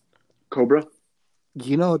 Cobra.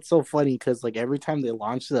 You know, it's so funny because like every time they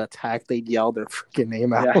launch the attack, they yell their freaking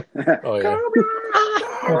name out. Yeah. Oh yeah.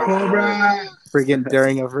 Cobra! Friggin'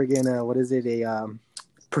 during a what is it? A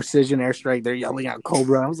precision airstrike, they're yelling out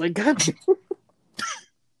Cobra. I was like, God.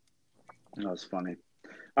 That was funny.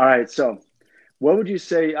 All right, so what would you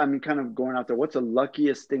say? I mean, kind of going out there. What's the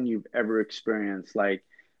luckiest thing you've ever experienced? Like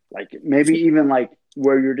maybe even like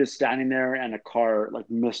where you're just standing there and a car like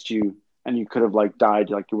missed you and you could have like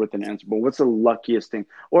died, like you're with an answer. But what's the luckiest thing?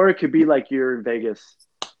 Or it could be like you're in Vegas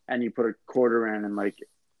and you put a quarter in and like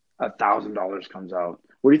 $1,000 comes out.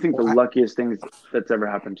 What do you think the luckiest thing that's ever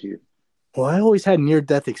happened to you? Well, I always had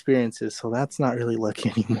near-death experiences, so that's not really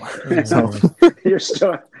lucky anymore. So you're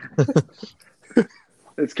still.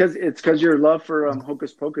 It's because your love for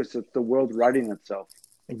Hocus Pocus. It's the world writing itself.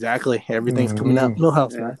 Exactly. Everything's coming up.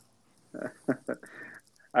 Millhouse, man.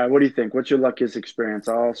 All right, what do you think? What's your luckiest experience?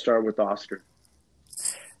 I'll start with Oscar.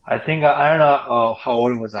 I think I don't know how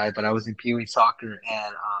old was I, but I was in Pee Wee soccer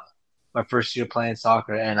and my first year playing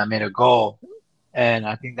soccer, and I made a goal, and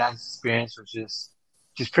I think that experience was just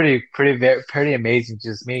pretty amazing.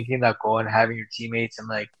 Just making that goal and having your teammates and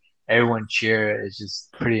like everyone cheer is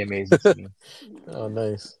just pretty amazing to me. Oh,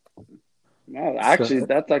 nice. No, actually,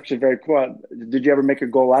 that's actually very cool. Did you ever make a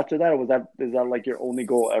goal after that, or is that like your only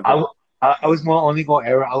goal ever? I was my only goal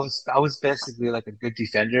ever. I was basically like a good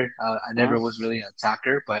defender. I never was really an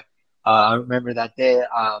attacker, but I remember that day.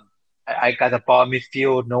 I got the ball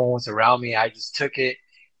midfield. No one was around me. I just took it,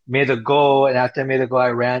 made a goal, and after I made a goal, I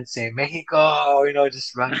ran saying Mexico,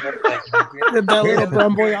 just running up like that little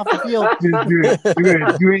brown boy off the field.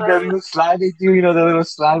 doing that little slide they do, the little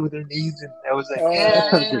slide with their knees, and I was like,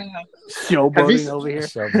 showboating over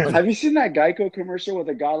here. Have you seen that Geico commercial where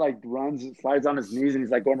the guy like runs and slides on his knees and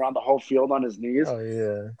he's like going around the whole field on his knees? Oh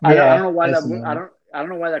yeah. I don't know why I don't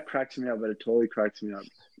know why that cracks me up, but it totally cracks me up.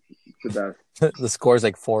 It's the best. The score's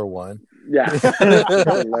like 4-1. Yeah.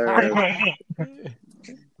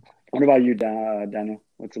 What about you, Daniel?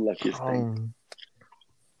 What's the luckiest thing?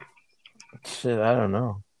 Shit, I don't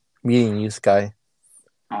know. Meeting you, Sky.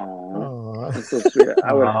 Oh, that's so sweet.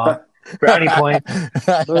 I would. Brownie point.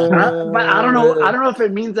 But I don't know. I don't know if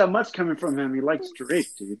it means that much coming from him. He likes Drake,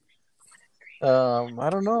 dude. I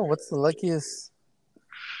don't know. What's the luckiest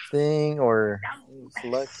thing or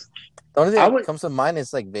luck? The only thing that comes to mind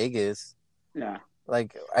is like Vegas. Yeah.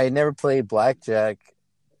 Like I never played blackjack.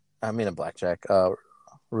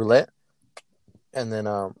 Roulette. And then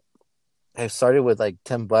I started with like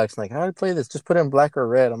 $10. Like, how do I play this? Just put in black or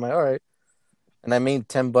red. I'm like, all right. And I made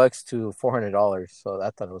 $10 to $400. So I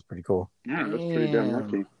thought it was pretty cool. Yeah, that's pretty damn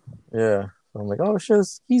lucky. Yeah. So I'm like, oh shit,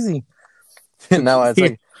 it's easy. And now it's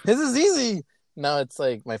like, this is easy. Now it's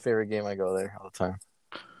like my favorite game. I go there all the time.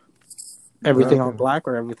 Everything on black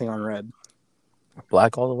or everything on red?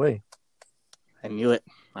 Black all the way. I knew it.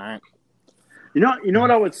 All right. You know what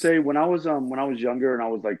I would say when I was younger and I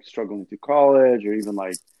was like struggling through college or even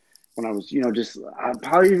like when I was just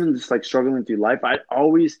probably even just like struggling through life. I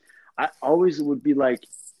always would be like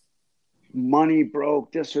money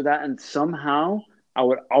broke, this or that, and somehow I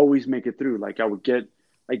would always make it through. Like I would get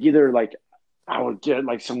like either like I would get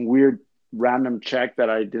like some weird random check that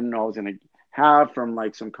I didn't know I was gonna have from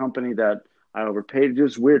like some company that I overpaid. It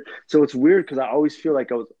was weird. So it's weird because I always feel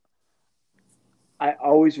like I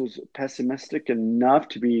always was pessimistic enough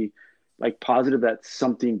to be like positive that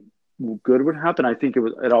something good would happen. I think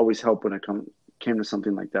it always helped when it came to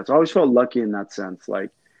something like that. So I always felt lucky in that sense.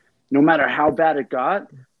 Like no matter how bad it got,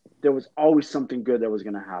 there was always something good that was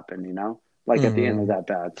going to happen, like at the end of that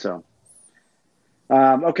bad. So,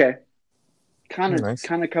 okay. Kind of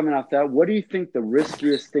coming off that. What do you think the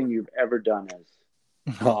riskiest thing you've ever done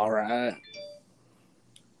is? All right.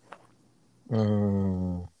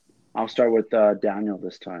 I'll start with Daniel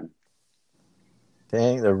this time.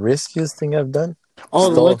 Dang, the riskiest thing I've done?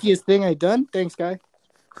 Oh, the luckiest thing I've done? Thanks, guy.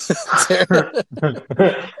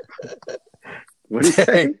 What do you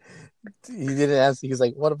say? He didn't ask. He was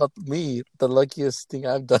like, what about me? The luckiest thing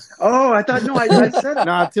I've done. Oh, I thought, no, I said it.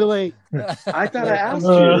 Nah, too late. I thought I asked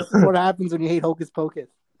you. This is what happens when you hate Hocus Pocus.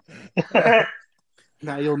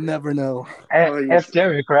 Now you'll never know. That's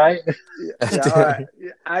Derek, right? Yeah, all right.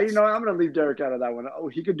 I'm going to leave Derek out of that one. Oh,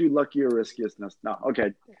 he could do lucky or riskiestness. No,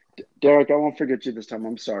 okay. Derek, I won't forget you this time.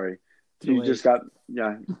 I'm sorry. You just got.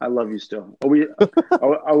 Yeah, I love you still.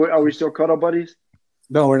 Are we still cuddle buddies?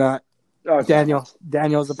 No, we're not. Oh,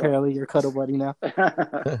 Daniel's apparently your cuddle buddy now.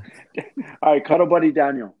 All right, cuddle buddy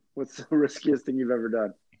Daniel. What's the riskiest thing you've ever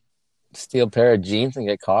done? Steal a pair of jeans and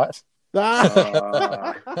get caught. We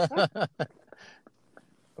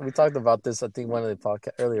talked about this, I think, one of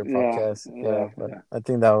the earlier podcasts. Yeah. I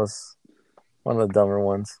think that was one of the dumber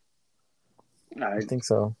ones. I think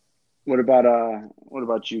so. What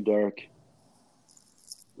about you, Derek?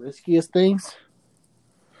 Riskiest things?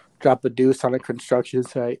 Drop a deuce on a construction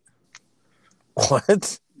site.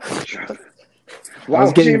 What? I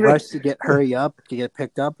was getting rushed to hurry up to get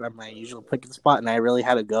picked up at my usual picking spot, and I really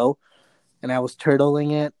had to go. And I was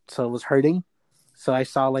turtling it, so it was hurting. So I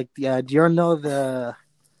saw do you know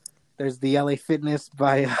there's the LA Fitness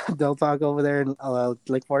by Del Taco over there in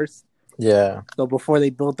Lake Forest? Yeah. So before they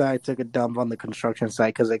built that, I took a dump on the construction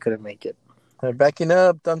site because they couldn't make it. They're backing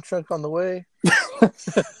up, dump truck on the way.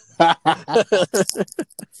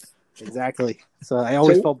 Exactly. So I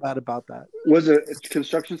always felt bad about that. Was a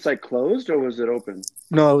construction site closed or was it open?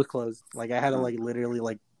 No, it was closed. Like I had to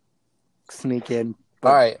literally sneak in.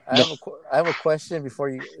 All right, I have a question before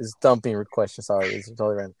you. It's dumping question. Sorry, it's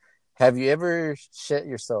totally random. Have you ever shit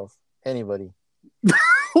yourself? Anybody?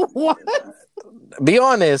 What? Be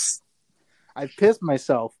honest. I pissed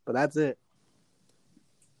myself, but that's it.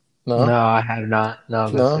 No, I have not. No.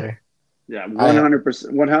 Sir. Yeah,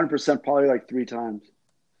 100%, probably like 3 times.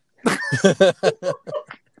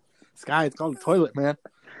 Sky, it's called a toilet, man.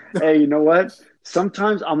 Hey, you know what?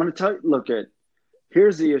 Sometimes I'm gonna tell you.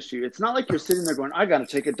 Here's the issue. It's not like you're sitting there going, "I gotta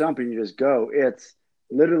take a dump," and you just go. It's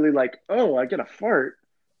literally like, "Oh, I get a fart.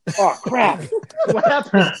 Oh crap! What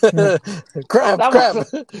happened? crap!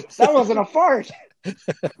 That wasn't a fart."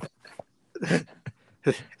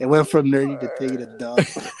 It went from nerdy to taking a dump.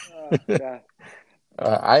 Yeah.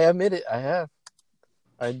 I admit it. I have.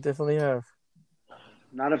 I definitely have.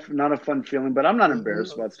 Not a fun feeling, but I'm not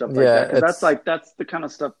embarrassed about stuff like that because that's the kind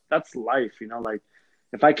of stuff that's life, you know. Like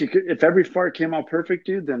if every fart came out perfect,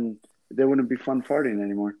 dude, then there wouldn't be fun farting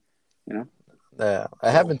anymore, you know. Yeah,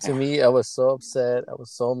 it happened to me. I was so upset. I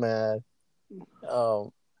was so mad.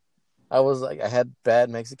 I was like, I had bad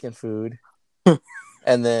Mexican food,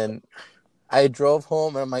 and then I drove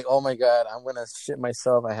home, and I'm like, oh my god, I'm gonna shit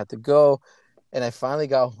myself. I had to go, and I finally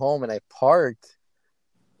got home, and I parked,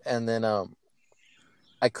 and then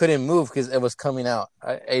I couldn't move because it was coming out.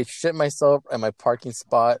 I shit myself at my parking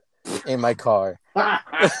spot in my car. I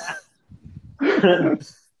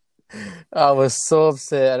was so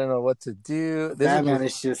upset. I don't know what to do. That man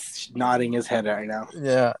is just nodding his head right now.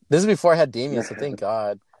 Yeah. This is before I had Damien, so thank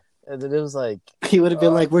God. And then it was like... He would have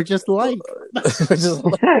been like, we're just like...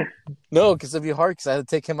 No, because it'd be hard because I had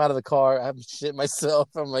to take him out of the car. I have to shit myself.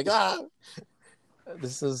 I'm like,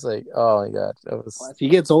 This is like, oh my God. If he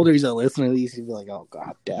gets older, he's gonna listen to these. He'll be like, oh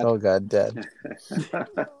God, Dad. Oh God, Dad.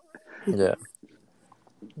 Yeah.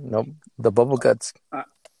 Nope. The bubble guts.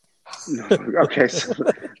 No. Okay, so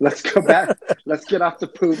let's go back. Let's get off the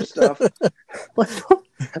poop stuff.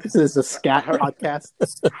 This is a scat podcast.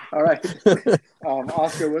 All right.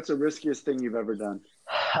 Oscar, what's the riskiest thing you've ever done?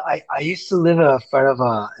 I used to live in front of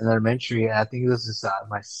an elementary, and I think this is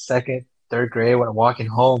my second, third grade when I'm walking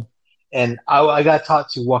home. And I got taught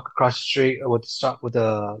to walk across the street with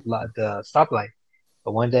the stoplight.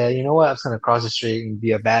 But one day, you know what? I was going to cross the street and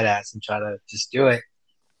be a badass and try to just do it.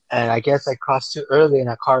 And I guess I crossed too early, and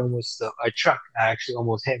a truck actually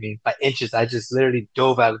almost hit me by inches. I just literally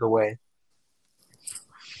dove out of the way.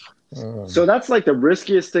 So that's like the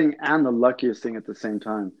riskiest thing and the luckiest thing at the same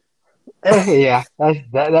time. Yeah,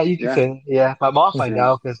 that you can say. Yeah, my mom might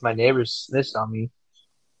know because my neighbors snitched on me.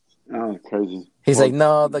 Oh, crazy. He's like,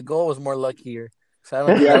 no, the goal was more luckier. So I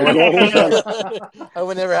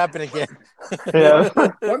would never happen again. Yeah.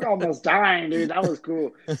 Look, almost dying, dude. That was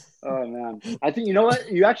cool. Oh man, I think you know what?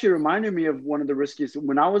 You actually reminded me of one of the riskiest.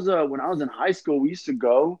 When I was in high school, we used to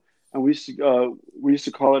go and we used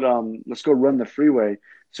to call it let's go run the freeway.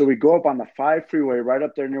 So we go up on the 5 freeway right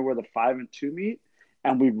up there near where the 5 and 2 meet,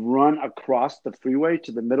 and we'd run across the freeway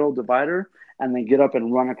to the middle divider, and then get up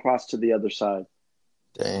and run across to the other side.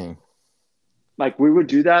 Dang. Like we would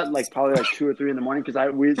do that, like probably like 2 or 3 in the morning, because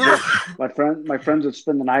my friends would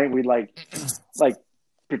spend the night. We'd like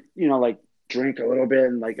drink a little bit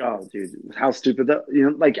and like, oh, dude, how stupid that,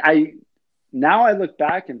 like now I look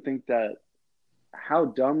back and think that how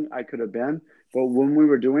dumb I could have been, but when we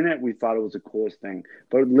were doing it, we thought it was the coolest thing.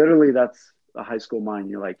 But literally, that's a high school mind.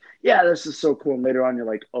 You're like, yeah, this is so cool. And later on, you're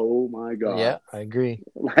like, oh my God. Yeah, I agree.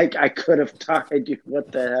 Like I could have died. Dude, what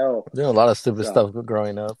the hell? Doing a lot of stupid stuff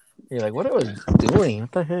growing up. You're like, what was I doing?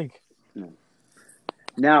 What the heck?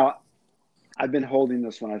 Now, I've been holding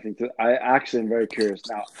this one. I think that I actually am very curious.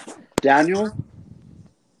 Now, Daniel,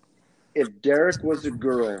 if Derek was a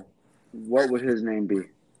girl, what would his name be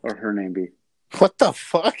or her name be? What the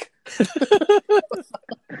fuck?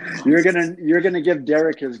 You're gonna give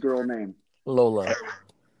Derek his girl name. Lola.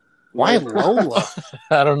 Why Lola?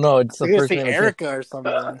 I don't know. It's the You're first gonna thing. say Erica or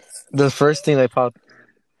something. The first thing they popped.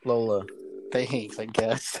 Lola. Thanks, I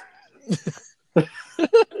guess.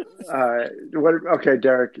 Okay,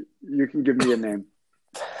 Derek, you can give me a name.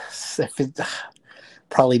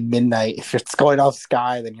 Probably Midnight. If it's going off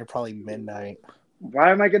Sky, then you're probably Midnight.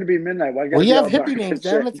 Why am I going to be Midnight? Well, you have hippie names,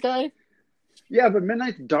 damn it, Sky. Yeah, but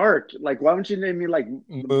Midnight's dark. Like, why don't you name me like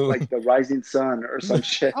the Rising Sun or some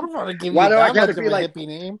shit? I don't want to give you that much of a hippie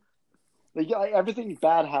name. Like, everything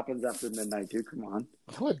bad happens after midnight, dude. Come on.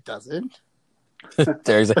 No, it doesn't.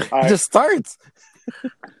 Derek's like, it just starts.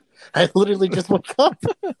 I literally just woke up.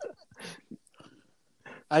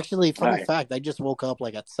 Actually, funny fact, I just woke up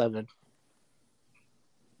like at 7.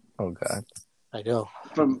 Oh God. I know.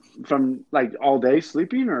 From like all day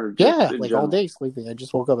sleeping or like all day sleeping. I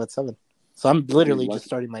just woke up at 7. So I'm literally just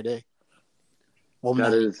starting my day. Well,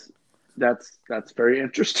 that's very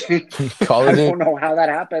interesting. I don't know how that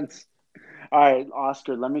happens. All right,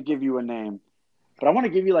 Oscar, let me give you a name. But I want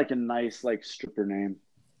to give you like a nice like stripper name.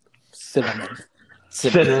 Cinnamon.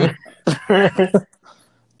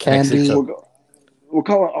 Candy. We'll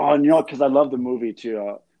call it. Oh, because I love the movie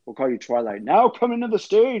too. We'll call you Twilight. Now coming to the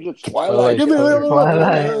stage, it's Twilight.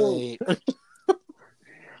 Twilight.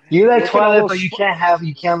 You like Twilight, but you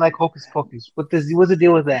can't like Hocus Pocus. What's the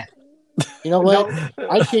deal with that? You know what?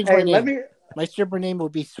 I changed my name. My stripper name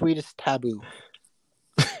would be Sweetest Taboo.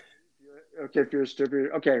 Okay, if you're a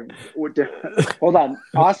stripper. Okay, hold on.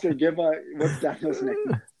 Oscar, what's Daniel's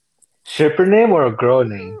name? Stripper name or a girl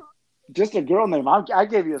name? Just a girl name. I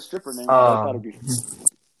gave you a stripper name. I thought it'd be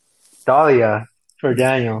Dahlia. For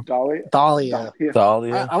Daniel. Dahlia. Dahlia.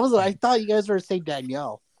 I thought you guys were saying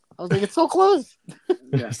Danielle. I was like, it's so close.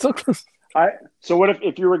 Yeah. So close. So what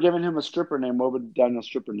if you were giving him a stripper name? What would Daniel's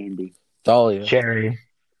stripper name be? Dahlia. Cherry.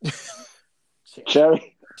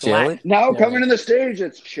 Cherry. Jelly? Now coming to the stage,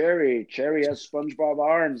 it's Cherry. Cherry has SpongeBob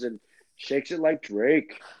arms and shakes it like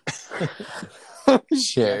Drake.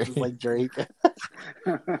 Cherry. Just like Drake.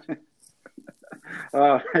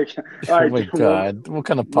 Oh my God. What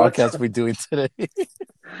kind of podcast are we doing today?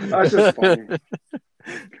 That's just funny.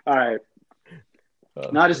 All right.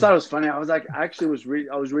 No, I just thought it was funny. I was like, I was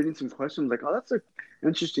reading some questions. Like, oh, that's an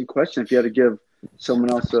interesting question. If you had to give someone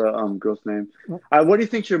else a girl's name, what do you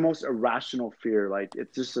think's your most irrational fear? Like,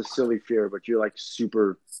 it's just a silly fear, but you're like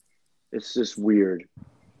super. It's just weird.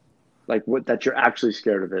 Like what that you're actually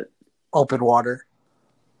scared of it. Open water.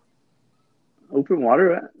 Open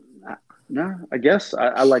water? No, I guess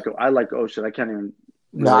I like ocean. I can't even.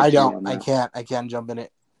 No, I don't. I can't jump in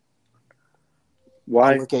it.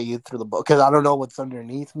 Why? I look at you through the boat because I don't know what's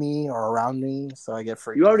underneath me or around me, so I get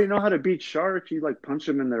freaked. You already know how to beat sharks. You like punch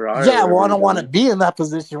them in their eye. Yeah, well, I don't want to be in that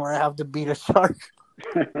position where I have to beat a shark.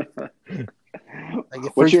 Like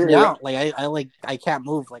it freaks me out. Like I can't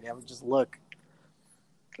move. Like I would just look.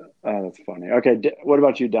 Oh, that's funny. Okay, what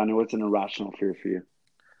about you, Danny? What's an irrational fear for you?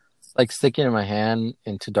 Like sticking my hand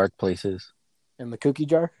into dark places. In the cookie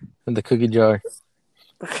jar? In the cookie jar.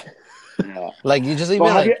 Yeah. Like you just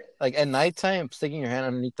even like at nighttime, sticking your hand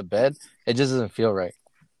underneath the bed, it just doesn't feel right.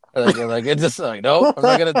 Like it just like no, I'm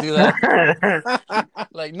not gonna do that.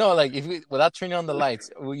 Like no, like without turning on the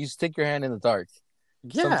lights, will you stick your hand in the dark?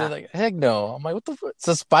 Yeah. Something like heck no. I'm like, what the fuck? It's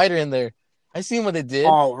a spider in there. I seen what they did.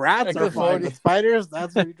 Oh, rats are fine. The spiders,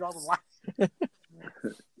 that's where you draw the line.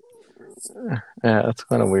 Yeah, that's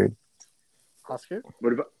kind of weird. Oscar?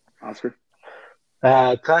 What about Oscar?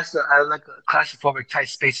 I like claustrophobic tight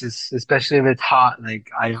spaces, especially if it's hot.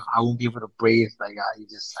 Like I won't be able to breathe. Like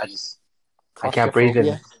I can't breathe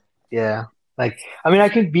in. Yeah. Like I mean, I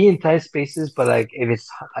can be in tight spaces, but like if it's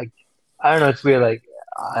like I don't know, it's weird. Like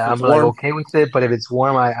I'm like okay with it, but if it's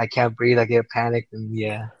warm, I can't breathe. I get panicked, and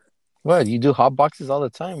yeah. What, you do hot boxes all the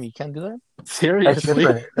time? You can't do that? Seriously?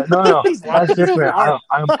 No, that's different.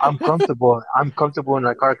 I'm comfortable. I'm comfortable in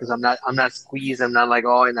my car because I'm not squeezed. I'm not like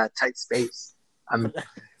in that tight space. I'm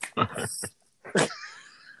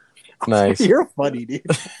nice. You're funny, dude.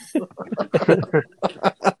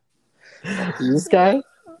 This guy?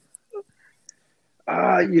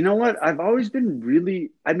 You know what? I've always been really.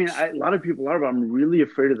 I mean, a lot of people are, but I'm really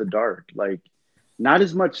afraid of the dark. Like, not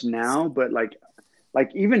as much now, but like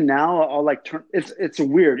even now, I'll like turn. It's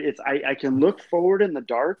weird. I can look forward in the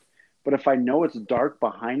dark, but if I know it's dark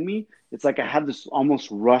behind me, it's like I have this almost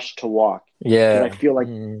rush to walk. Yeah, I feel like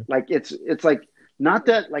it's like not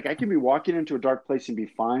that like I can be walking into a dark place and be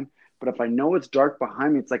fine, but if I know it's dark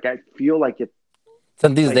behind me, it's like I feel like it.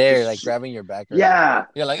 Something's like there, like grabbing your back. Yeah,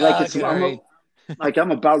 you're like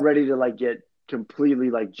I'm about ready to like get completely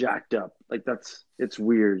like jacked up. Like it's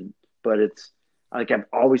weird, but it's like I've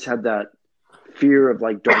always had that fear of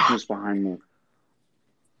like darkness behind me.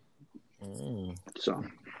 So,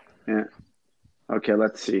 yeah. Okay,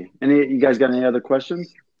 let's see. You guys got any other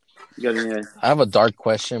questions? You got any? I have a dark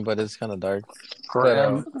question, but it's kind of dark.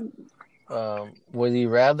 But, would you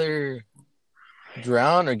rather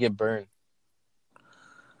drown or get burned?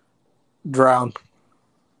 Drown.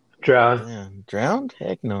 Yeah, drowned?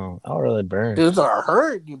 Heck no. I'll really burn. Dudes are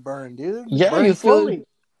hurt. You burn, dude. Yeah, you feel.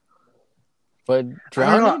 But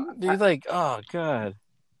drowning, you're like, oh god.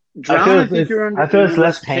 Drowning, I think you're under. I feel it's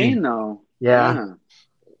less pain though. Yeah.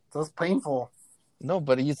 That's painful. No,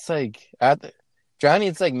 but it's like drowning.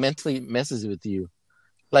 It's like mentally messes with you.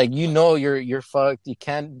 Like you're fucked. You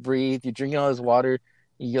can't breathe. You're drinking all this water.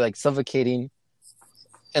 You're like suffocating.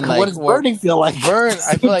 And like, what does burning feel like? Burn.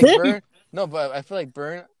 I feel like burn. No, but I feel like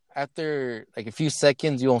burn after like a few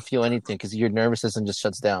seconds, you won't feel anything because your nervous system just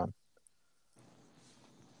shuts down.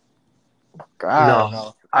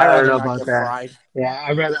 No, I don't know about that. Fried. Yeah,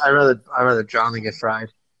 I'd rather drown than get fried.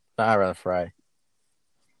 No, I'd rather fry.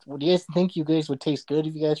 What do you guys think? You guys would taste good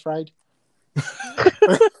if you guys fried?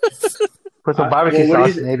 Put some barbecue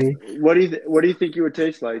sauce, maybe. What do you think you would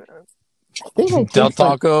taste like? I think Del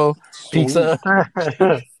Taco, pizza.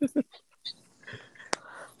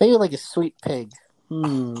 Maybe like a sweet pig.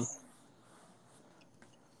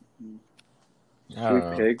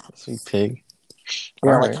 Sweet pig.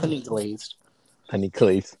 Yeah, like honey glazed. Honey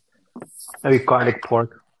glazed. Maybe garlic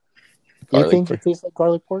pork. You think it tastes like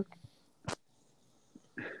garlic pork?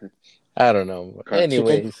 I don't know.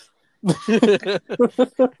 Anyways.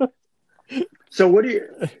 So what do you?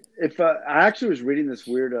 If I actually was reading this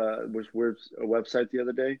weird website the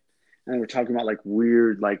other day, and we're talking about like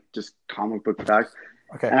weird, like just comic book facts.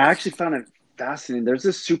 Okay. And I actually found it fascinating. There's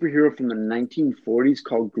this superhero from the 1940s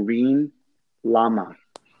called Green Lama,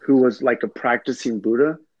 who was like a practicing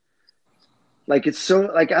Buddha. Like it's so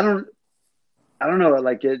like I don't know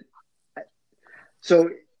like it. So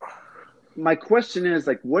my question is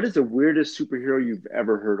like, what is the weirdest superhero you've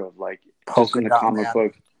ever heard of? Like just in the comic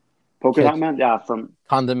book. Polka Dot Man, yeah, from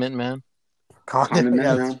Condiment Man. Condiment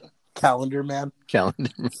Man. Calendar Man. Calendar.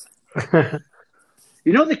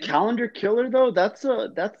 You know the Calendar Killer though? That's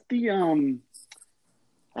the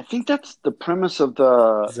I think that's the premise of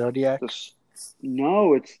the Zodiac.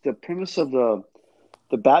 No, it's the premise of the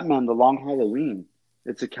Batman, The Long Halloween.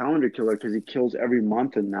 It's a calendar killer because he kills every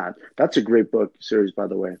month in that. That's a great book series, by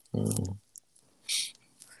the way. Mm.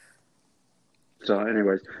 So,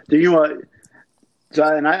 anyways, do you know what? So,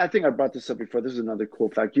 and I think I brought this up before. This is another cool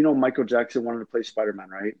fact. You know, Michael Jackson wanted to play Spider-Man,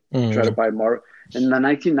 right? Mm. Tried to buy Marvel. In the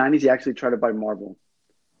 1990s, he actually tried to buy Marvel.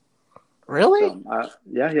 Really? So,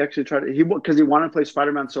 yeah, he actually tried to. Because he wanted to play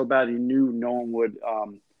Spider-Man so bad, he knew no one would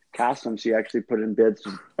cast him. So he actually put in bids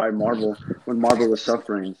to buy Marvel when Marvel was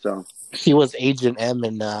suffering. So he was Agent M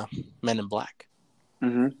in Men in Black.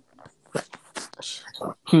 Mm-hmm.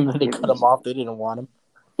 They cut him off. They didn't want him.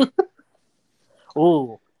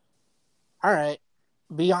 Ooh. All right.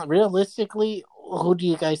 Beyond realistically, who do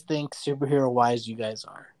you guys think superhero wise you guys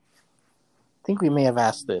are? I think we may have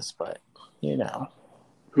asked this, but you know.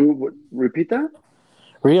 Who would repeat that?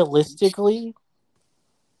 Realistically,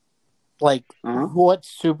 like what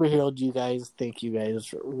superhero do you guys think you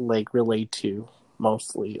guys like relate to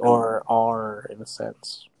mostly or are in a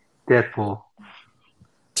sense? Deadpool.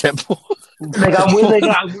 Like I'm willing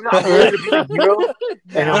to be a hero,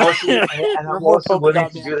 and I'm also willing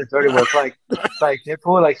to do the dirty work. Like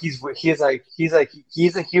Deadpool, like he's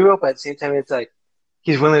a hero, but at the same time, it's like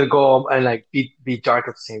he's willing to go and like be dark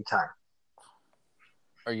at the same time.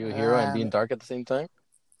 Are you a hero and being dark at the same time?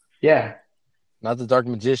 Yeah. Not the dark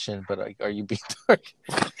magician, but are you being dark?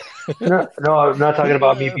 No, I'm not talking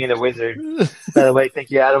about me being a wizard. By the way, thank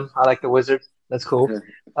you, Adam. I like the wizard. That's cool.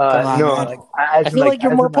 I feel like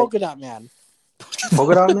you're more Polka Dot Man.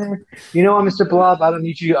 Polka Dot Man? You know what, Mr. Blob? I don't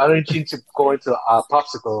need you to go into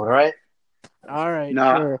popsicle, all right? All right.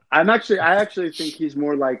 No, sure. I actually think he's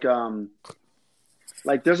more like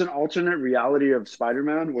there's an alternate reality of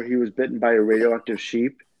Spider-Man where he was bitten by a radioactive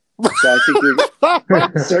sheep. So I think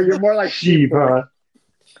you're more like sheep, huh?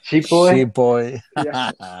 Sheep boy? Sheep boy.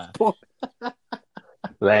 Yeah.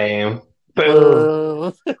 Lame.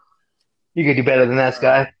 Boom. You could do better than that,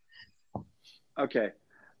 Sky. Okay.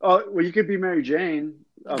 Oh, well, you could be Mary Jane.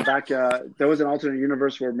 There was an alternate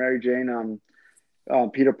universe where Mary Jane,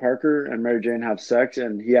 Peter Parker and Mary Jane have sex,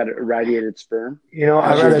 and he had irradiated sperm. You know,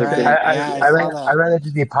 I'd rather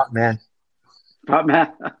just be Pop Man. Pop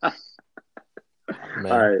Man.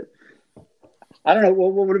 All right. I don't know.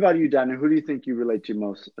 Well, what about you, Daniel? Who do you think you relate to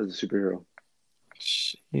most as a superhero?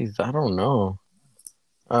 Jeez, I don't know.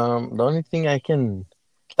 The only thing I can,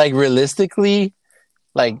 like, realistically,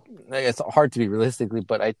 like it's hard to be realistically,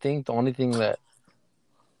 but I think the only thing that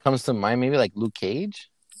comes to mind, maybe like Luke Cage.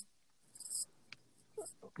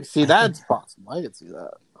 See, that's possible. I can see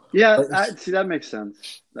that. Yeah, see, that makes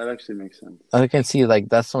sense. That actually makes sense. I can see, like,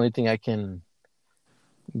 that's the only thing I can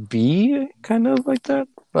be kind of like that.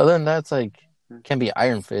 But then that's like, can be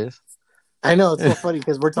Iron Fist. I know, it's so funny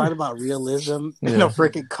because we're talking about realism in a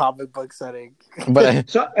freaking comic book setting.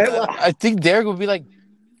 But I think Derek would be like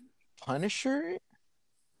Punisher.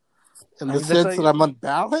 In the sense that I'm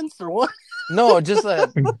unbalanced, or what? No, just like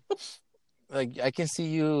I can see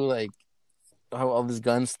you like how all this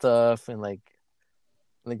gun stuff and like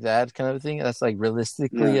that kind of thing. That's like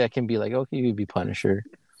realistically, I can be like, okay, you'd be Punisher.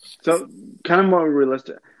 So kind of more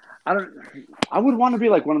realistic. I would want to be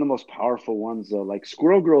like one of the most powerful ones though. Like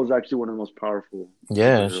Squirrel Girl is actually one of the most powerful.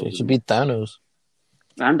 Yeah, she should be Thanos.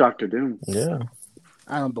 And Dr. Doom. Yeah.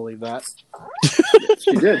 I don't believe that.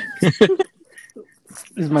 She did.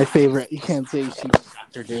 This is my favorite. You can't say she's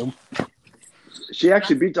Dr. Doom. She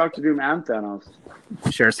actually beat Dr. Doom and Thanos.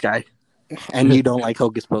 Sure, Sky. And you don't like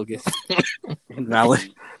Hocus Pocus.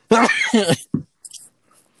 Valid. I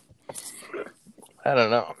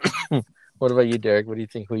don't know. What about you, Derek? What do you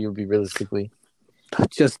think who you'll be realistically?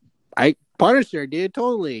 Punisher, dude,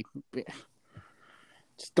 totally.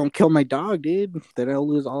 Just don't kill my dog, dude. Then I'll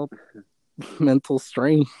lose all mental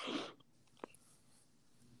strain.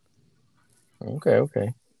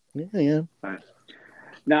 Okay. Yeah. Right.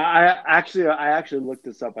 Now, I actually looked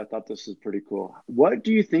this up. I thought this was pretty cool. What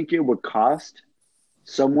do you think it would cost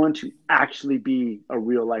someone to actually be a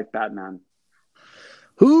real life Batman?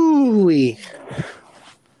 Hooey.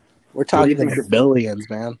 We're talking like billions,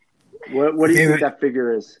 man. What do you think that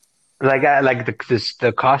figure is? Like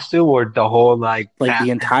the costume or the whole like the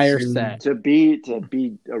entire set to be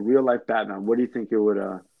a real life Batman. What do you think it would?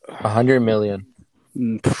 100 million.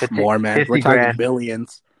 More, man. We're talking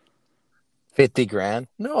billions. 50 grand?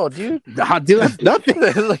 No, dude. Nah, dude, that's nothing.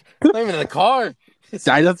 Like, not even in the car.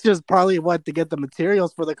 That's just probably what to get the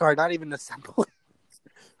materials for the car, not even assemble it.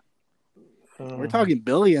 We're talking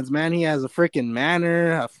billions, man. He has a freaking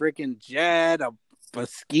manor, a freaking jet, a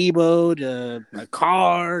ski boat, a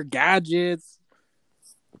car, gadgets.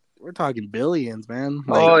 We're talking billions, man.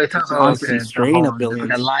 It's a strain of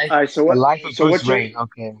billions. All right, so what's your,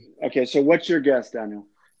 okay, so what's your guess, Daniel?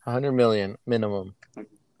 100 million minimum.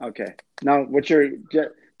 Okay. Now, what's your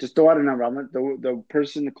just throw out a number. The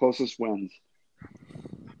person the closest wins.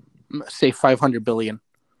 Say 500 billion.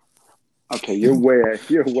 Okay, you're way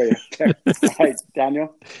All right,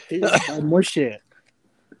 Daniel. More shit.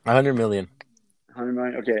 100 million. 100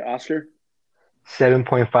 million. Okay, Oscar.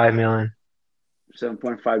 7.5 million.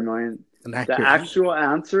 7.5 million. The actual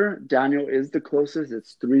answer, Daniel is the closest.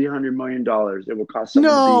 It's $300 million. It will cost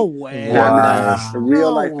someone to be way. Wow. A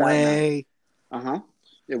real life way. Batman.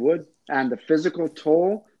 It would. And the physical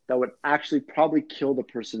toll that would actually probably kill the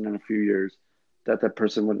person in a few years. That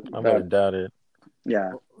person would. I would doubt it.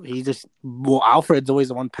 Yeah. Alfred's always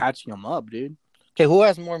the one patching him up, dude. Okay, who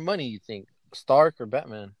has more money, you think? Stark or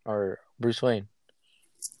Batman? Or Bruce Wayne?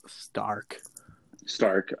 Stark.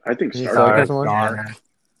 I think Stark. Stark has more?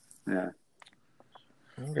 Yeah.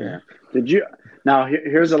 Okay. Yeah. Did you? Now,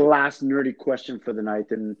 here's a last nerdy question for the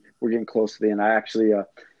night, and we're getting close to the end. I actually,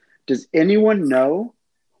 does anyone know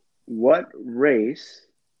what race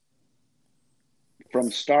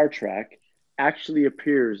from Star Trek actually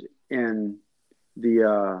appears in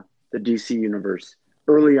the DC universe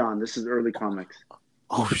early on? This is early comics.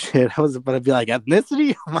 Oh shit! I was about to be like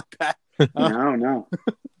ethnicity. Oh my god. No.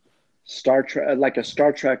 Star Trek, like a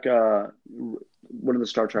Star Trek. One of the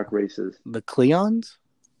Star Trek races. The Klingons?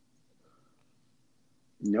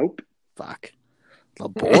 Nope. Fuck. The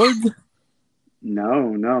Borg?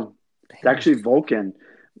 No. It's actually Vulcan.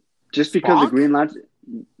 Just because the Green Lantern,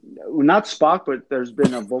 not Spock, but there's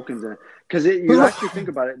been a Vulcans in it. Because you actually think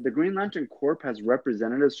about it, the Green Lantern Corps has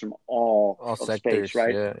representatives from all sectors, space,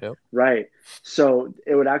 right? Yeah, yep. Right. So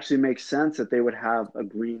it would actually make sense that they would have a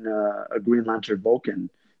Green Lantern Vulcan.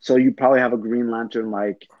 So you probably have a Green Lantern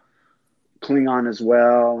like Klingon as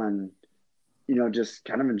well, and just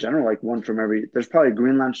kind of in general, like one from every. There's probably a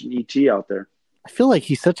Green Lantern ET out there. I feel like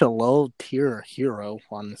he's such a low tier hero,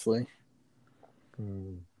 honestly.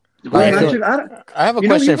 I have a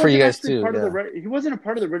question for you guys too. He wasn't a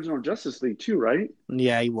part of the original Justice League too, right?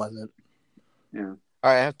 Yeah, he wasn't. Yeah. All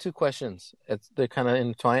right, I have two questions. They're kind of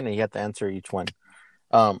intertwined, and you have to answer each one.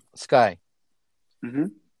 Sky. Mm-hmm.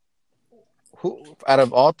 Who out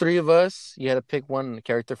of all three of us, you had to pick one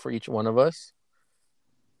character for each one of us.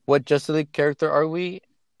 What Justice League character are we,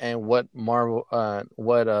 and what Marvel?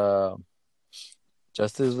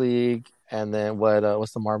 Justice League, and then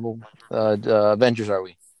what's the Marvel? Avengers are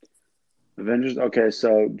we? Avengers. Okay,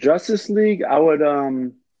 so Justice League, I would.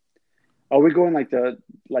 Are we going like the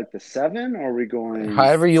 7, or are we going?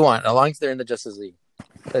 However you want, as long as they're in the Justice League,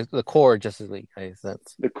 the core Justice League.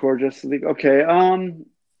 The core Justice League. Okay.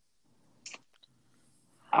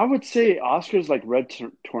 I would say Oscar's like Red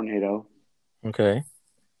Tornado. Okay.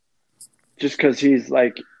 Just because he's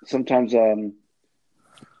like sometimes.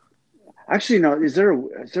 Actually, no. Is there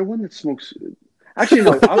one that smokes? Actually,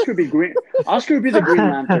 no. Oscar would be green. Oscar would be the Green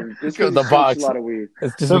Lantern. Just because he smokes a lot of weed.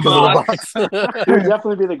 It's just because of the box. He would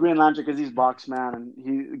definitely be the Green Lantern because he's box man,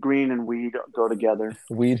 and green and weed go together.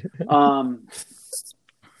 Weed.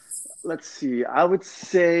 Let's see. I would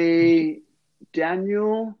say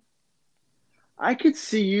Daniel. I could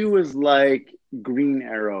see you as like Green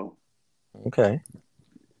Arrow. Okay.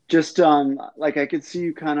 Just like I could see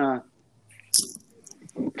you kind of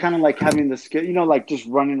like having the skill, like just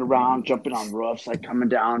running around, jumping on roofs, like coming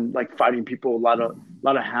down, like fighting people, a lot of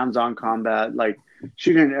hands-on combat, like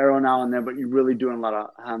shooting an arrow now and then, but you're really doing a lot of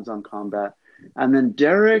hands-on combat. And then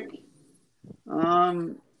Derek,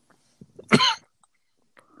 I'd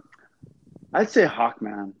say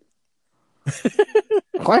Hawkman.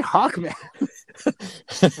 Why Hawkman?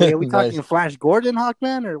 Wait, are we talking Flash Gordon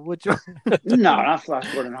Hawkman or which one? No, not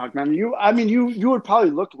Flash Gordon Hawkman. You would probably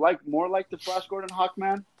look more like the Flash Gordon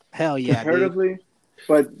Hawkman. Hell yeah, comparatively. Dude.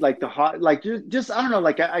 But like just I don't know,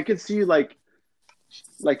 like I could see you like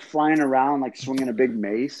flying around, like swinging a big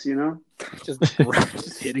mace, just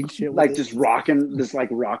hitting shit, like just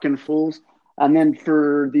rocking fools. And then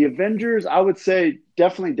for the Avengers, I would say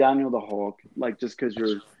definitely Daniel the Hulk, like just because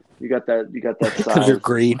you got that size. Because you're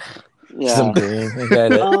green. Yeah. Some green. I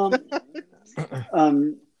got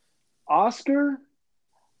it. Oscar.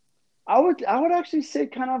 I would actually say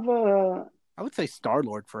kind of a I would say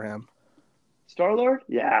Star-Lord for him. Star-Lord.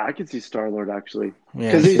 Yeah, I could see Star-Lord actually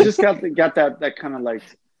Yeah. because he's just got that kind of like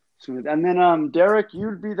smooth. And then Derek,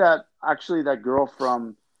 you'd be that girl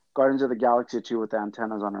from Guardians of the Galaxy 2 with the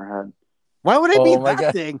antennas on her head. Why would I be my that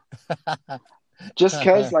God. thing? Just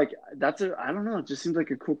because, like, I don't know. It just seems like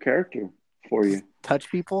a cool character for you.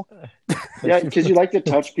 Touch people? Yeah, because you like to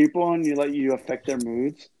touch people and you affect their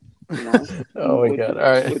moods. You know? Oh my God!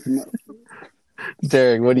 All right,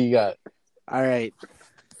 Derek, what do you got? All right.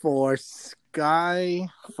 For Sky,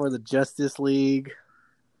 for the Justice League,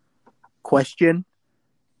 question.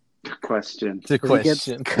 The question.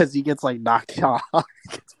 Because he gets like knocked off.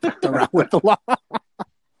 Gets picked around with the law.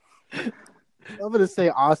 I'm going to say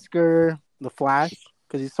Oscar the Flash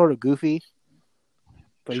because he's sort of goofy,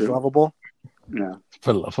 but he's lovable. Yeah.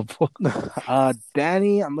 But lovable.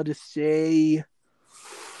 Danny, I'm going to say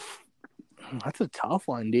that's a tough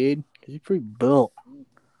one, dude. He's pretty built.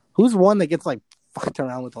 Who's one that gets like fucked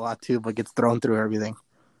around with a lot too, but gets thrown through everything?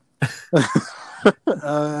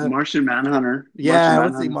 Martian Manhunter. Yeah, I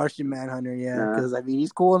would say Martian Manhunter. Yeah, because I mean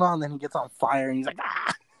he's cool and all, and then he gets on fire and he's like,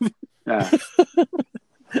 ah. Yeah.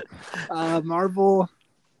 Marvel.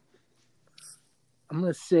 I'm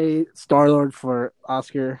gonna say Star-Lord for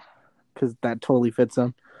Oscar because that totally fits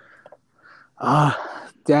him.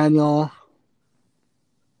 Daniel.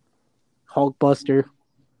 Hulkbuster.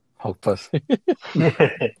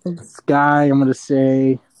 Sky, I'm gonna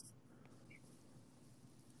say.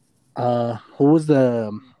 Who was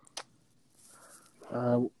the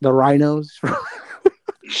rhinos?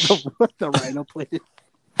 the rhino played.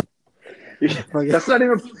 That's not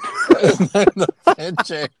even.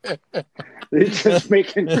 They're just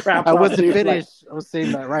making crap. I wasn't finished. I was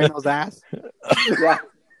saying the rhino's ass. Yeah.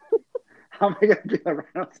 How am I gonna be the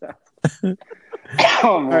rhino's ass?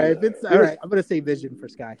 All right, all right. I'm gonna say Vision for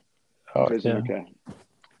Sky. Oh, Vision, yeah.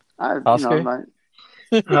 Okay. Oscar?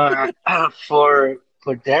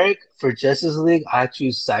 For Derek, for Justice League, I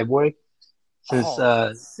choose Cyborg. Since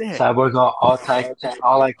Cyborg all tech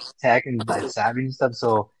and like savvy and stuff,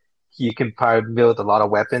 so he can probably build a lot of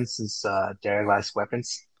weapons since Derek likes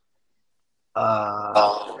weapons.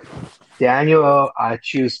 Daniel, I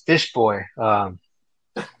choose Fish Boy.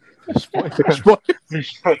 Fish Boy.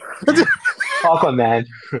 Aquaman.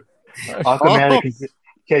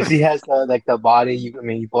 Because he has the body.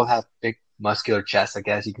 You both have big muscular chests, I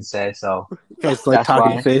guess you can say. So it's like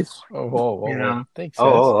talking why. fish. Oh, thanks.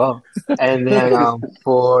 And then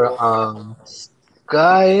for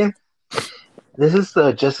Sky, this is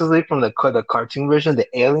the Justice League from the cartoon version, the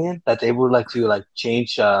alien that they would like to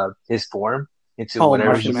change his form into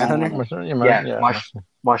whatever. Martian Manhunter.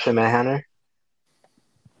 Martian Manhunter.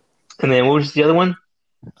 And then what was the other one?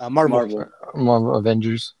 Marvel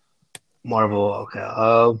Avengers. Marvel.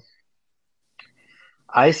 Okay.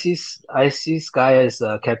 I see Sky as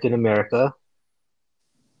Captain America.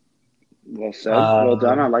 Well said. Well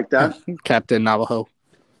done. I like that. Captain Navajo.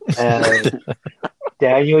 And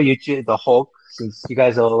Daniel, you choose the Hulk since you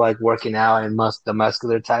guys are like working out and the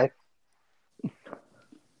muscular type.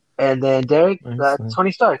 And then Derek,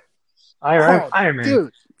 Tony Stark. Iron Man.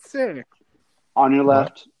 Dude, sick. On your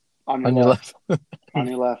left. On your left. On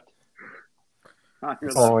your left.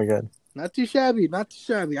 Oh my God. Not too shabby.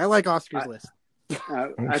 I like Oscar's list.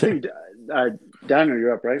 I think Daniel,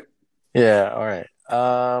 you're up, right? Yeah. All right.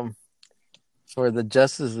 For the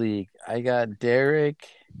Justice League, I got Derek.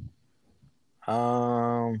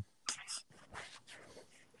 I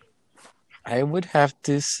would have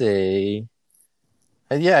to say,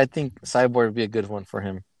 I think Cyborg would be a good one for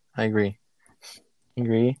him. I agree.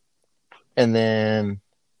 And then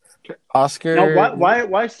Oscar. No,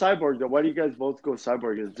 why Cyborg though? Why do you guys both go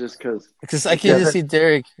Cyborg? Is just because I can just see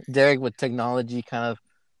Derek with technology kind of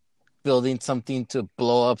building something to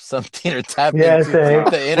blow up something or tap into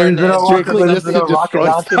the internet.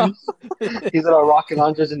 He's gonna rocket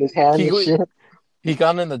launchers in his hand and shit. He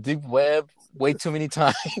got in the deep web way too many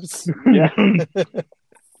times. Yeah.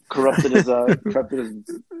 corrupted his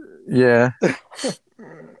Yeah.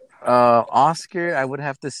 Oscar, I would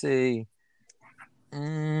have to say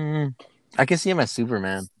I can see him as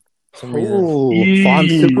Superman. For some reason. Fawn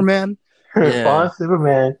Superman? Yeah. Fawn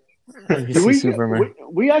Superman.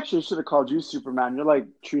 We actually should have called you Superman. You're like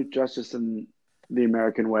truth, justice, and the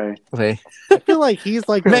American way. Okay. I feel like he's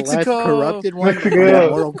like the less corrupted one.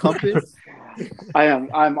 Moral compass.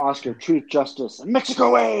 I'm Oscar, truth, justice, and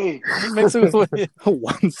Mexico way. Mexico way.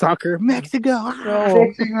 One soccer, Mexico.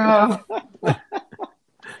 Mexico.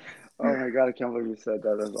 Oh my god, I can't believe you said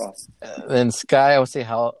that. That's awesome. Then Sky, I would say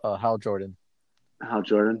Hal Jordan. Hal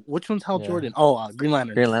Jordan. Which one's Hal Jordan? Oh, Green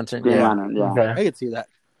Lantern. Green Lantern. Green Lantern. Yeah. Okay. I could see that.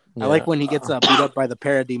 Yeah. I like when he gets beat up by the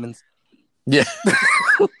parademons. Yeah.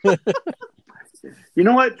 You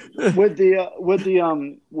know what? What are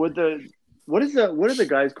the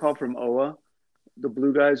guys called from Oa? The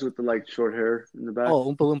blue guys with the like short hair in the back. Oh,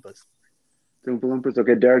 Oompa Loompas. The Oompa Loompas.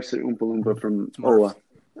 Okay, Derek said Oompa Loompa from Oa.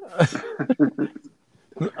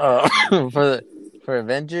 For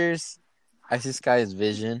Avengers, I see Sky as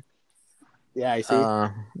Vision. Yeah, I see.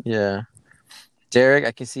 Yeah. Derek,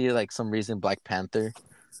 I can see like some reason Black Panther.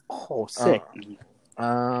 Oh, sick.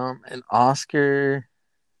 And Oscar,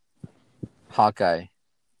 Hawkeye.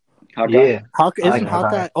 Yeah. Isn't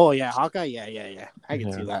Hawkeye? Oh yeah, Hawkeye. Yeah. I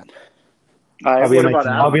can see that. I'll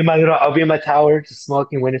be in my tower, just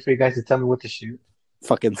smoking, waiting for you guys to tell me what to shoot.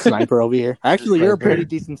 Fucking sniper over here. Actually, you're a pretty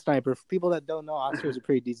decent sniper. For people that don't know, Oscar's a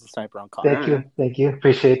pretty decent sniper on COD. Thank you.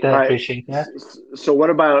 Appreciate that. Right. So what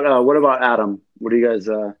about Adam? What do you guys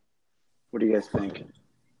think?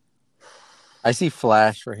 I see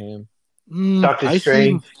Flash for him. Doctor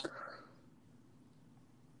Strange.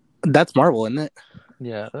 That's Marvel, isn't it?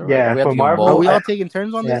 Yeah. For Marvel. Are we all taking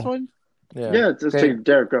turns on this one? Yeah. Just take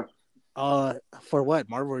Derek. Go. For what?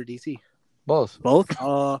 Marvel or DC? Both.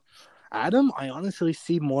 Adam, I honestly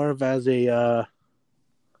see more of as a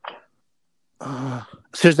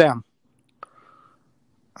Shazam.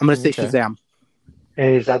 I'm gonna say Shazam.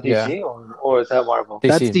 And is that DC or is that Marvel?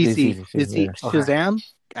 That's DC. DC. Shazam,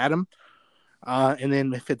 Adam. And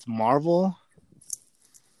then if it's Marvel,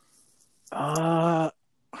 War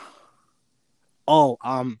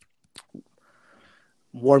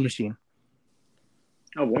Machine.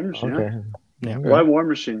 Oh, War Machine. Okay. Yeah. Why War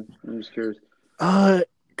Machine? I'm just curious.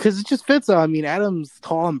 Because it just fits. I mean, Adam's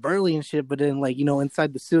tall and burly and shit, but then, like,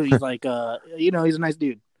 inside the suit, he's like, he's a nice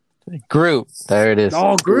dude. Groot. There it is.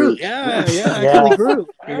 Oh, Groot. Yeah. Actually, Groot.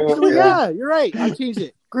 Actually, yeah, you're right. I changed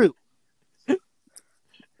it. Groot.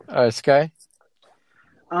 Sky?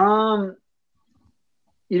 You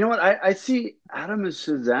know what? I see Adam as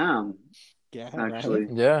Shazam. Yeah, actually.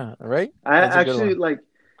 Right. Yeah, right? I actually, like,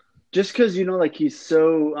 just because, like, he's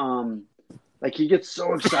so, like, he gets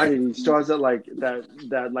so excited. He still has that, like,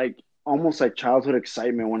 that like, almost, like, childhood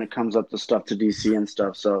excitement when it comes up to stuff to DC and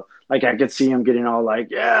stuff. So, like, I could see him getting all, like,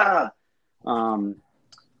 yeah. So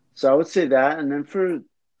I would say that. And then for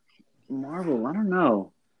Marvel, I don't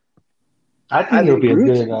know. I think he'll be a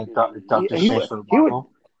good Doctor Strange for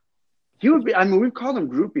Marvel. He would be. I mean, we've called him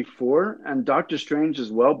Groot before, and Doctor Strange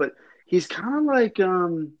as well. But he's kind of like,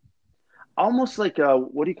 almost like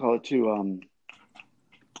what do you call it too?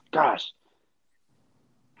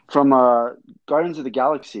 From Guardians of the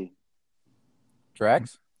Galaxy.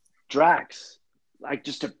 Drax, like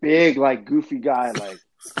just a big, like goofy guy, like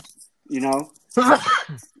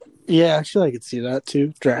Yeah, actually, I could see that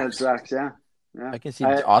too. Drax, yeah. I can see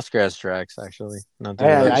Oscar as Drax, actually.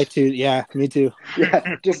 I too. Yeah, me too.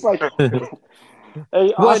 Yeah, just like,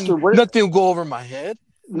 hey, Oscar, nothing will go over my head.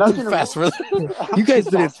 Nothing fast for you guys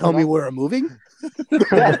didn't tell me we were moving.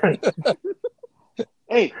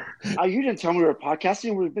 Hey, you didn't tell me we were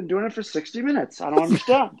podcasting. We've been doing it for 60 minutes. I don't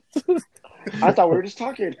understand. I thought we were just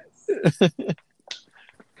talking.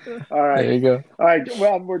 All right. There you go. All right.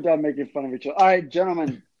 Well, we're done making fun of each other. All right,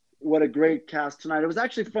 gentlemen. What a great cast tonight. It was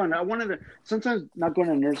actually fun. I wanted to, sometimes not going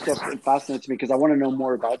to nerd stuff fascinates me because I want to know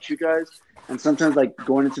more about you guys. And sometimes like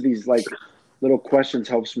going into these like little questions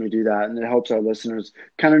helps me do that. And it helps our listeners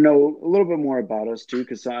kind of know a little bit more about us too,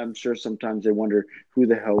 because I'm sure sometimes they wonder who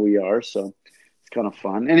the hell we are. So it's kind of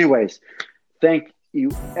fun. Anyways, thank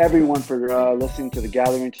you everyone for listening to The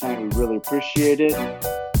Gathering tonight. We really appreciate it.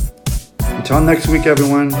 Until next week,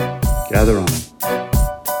 everyone, gather on.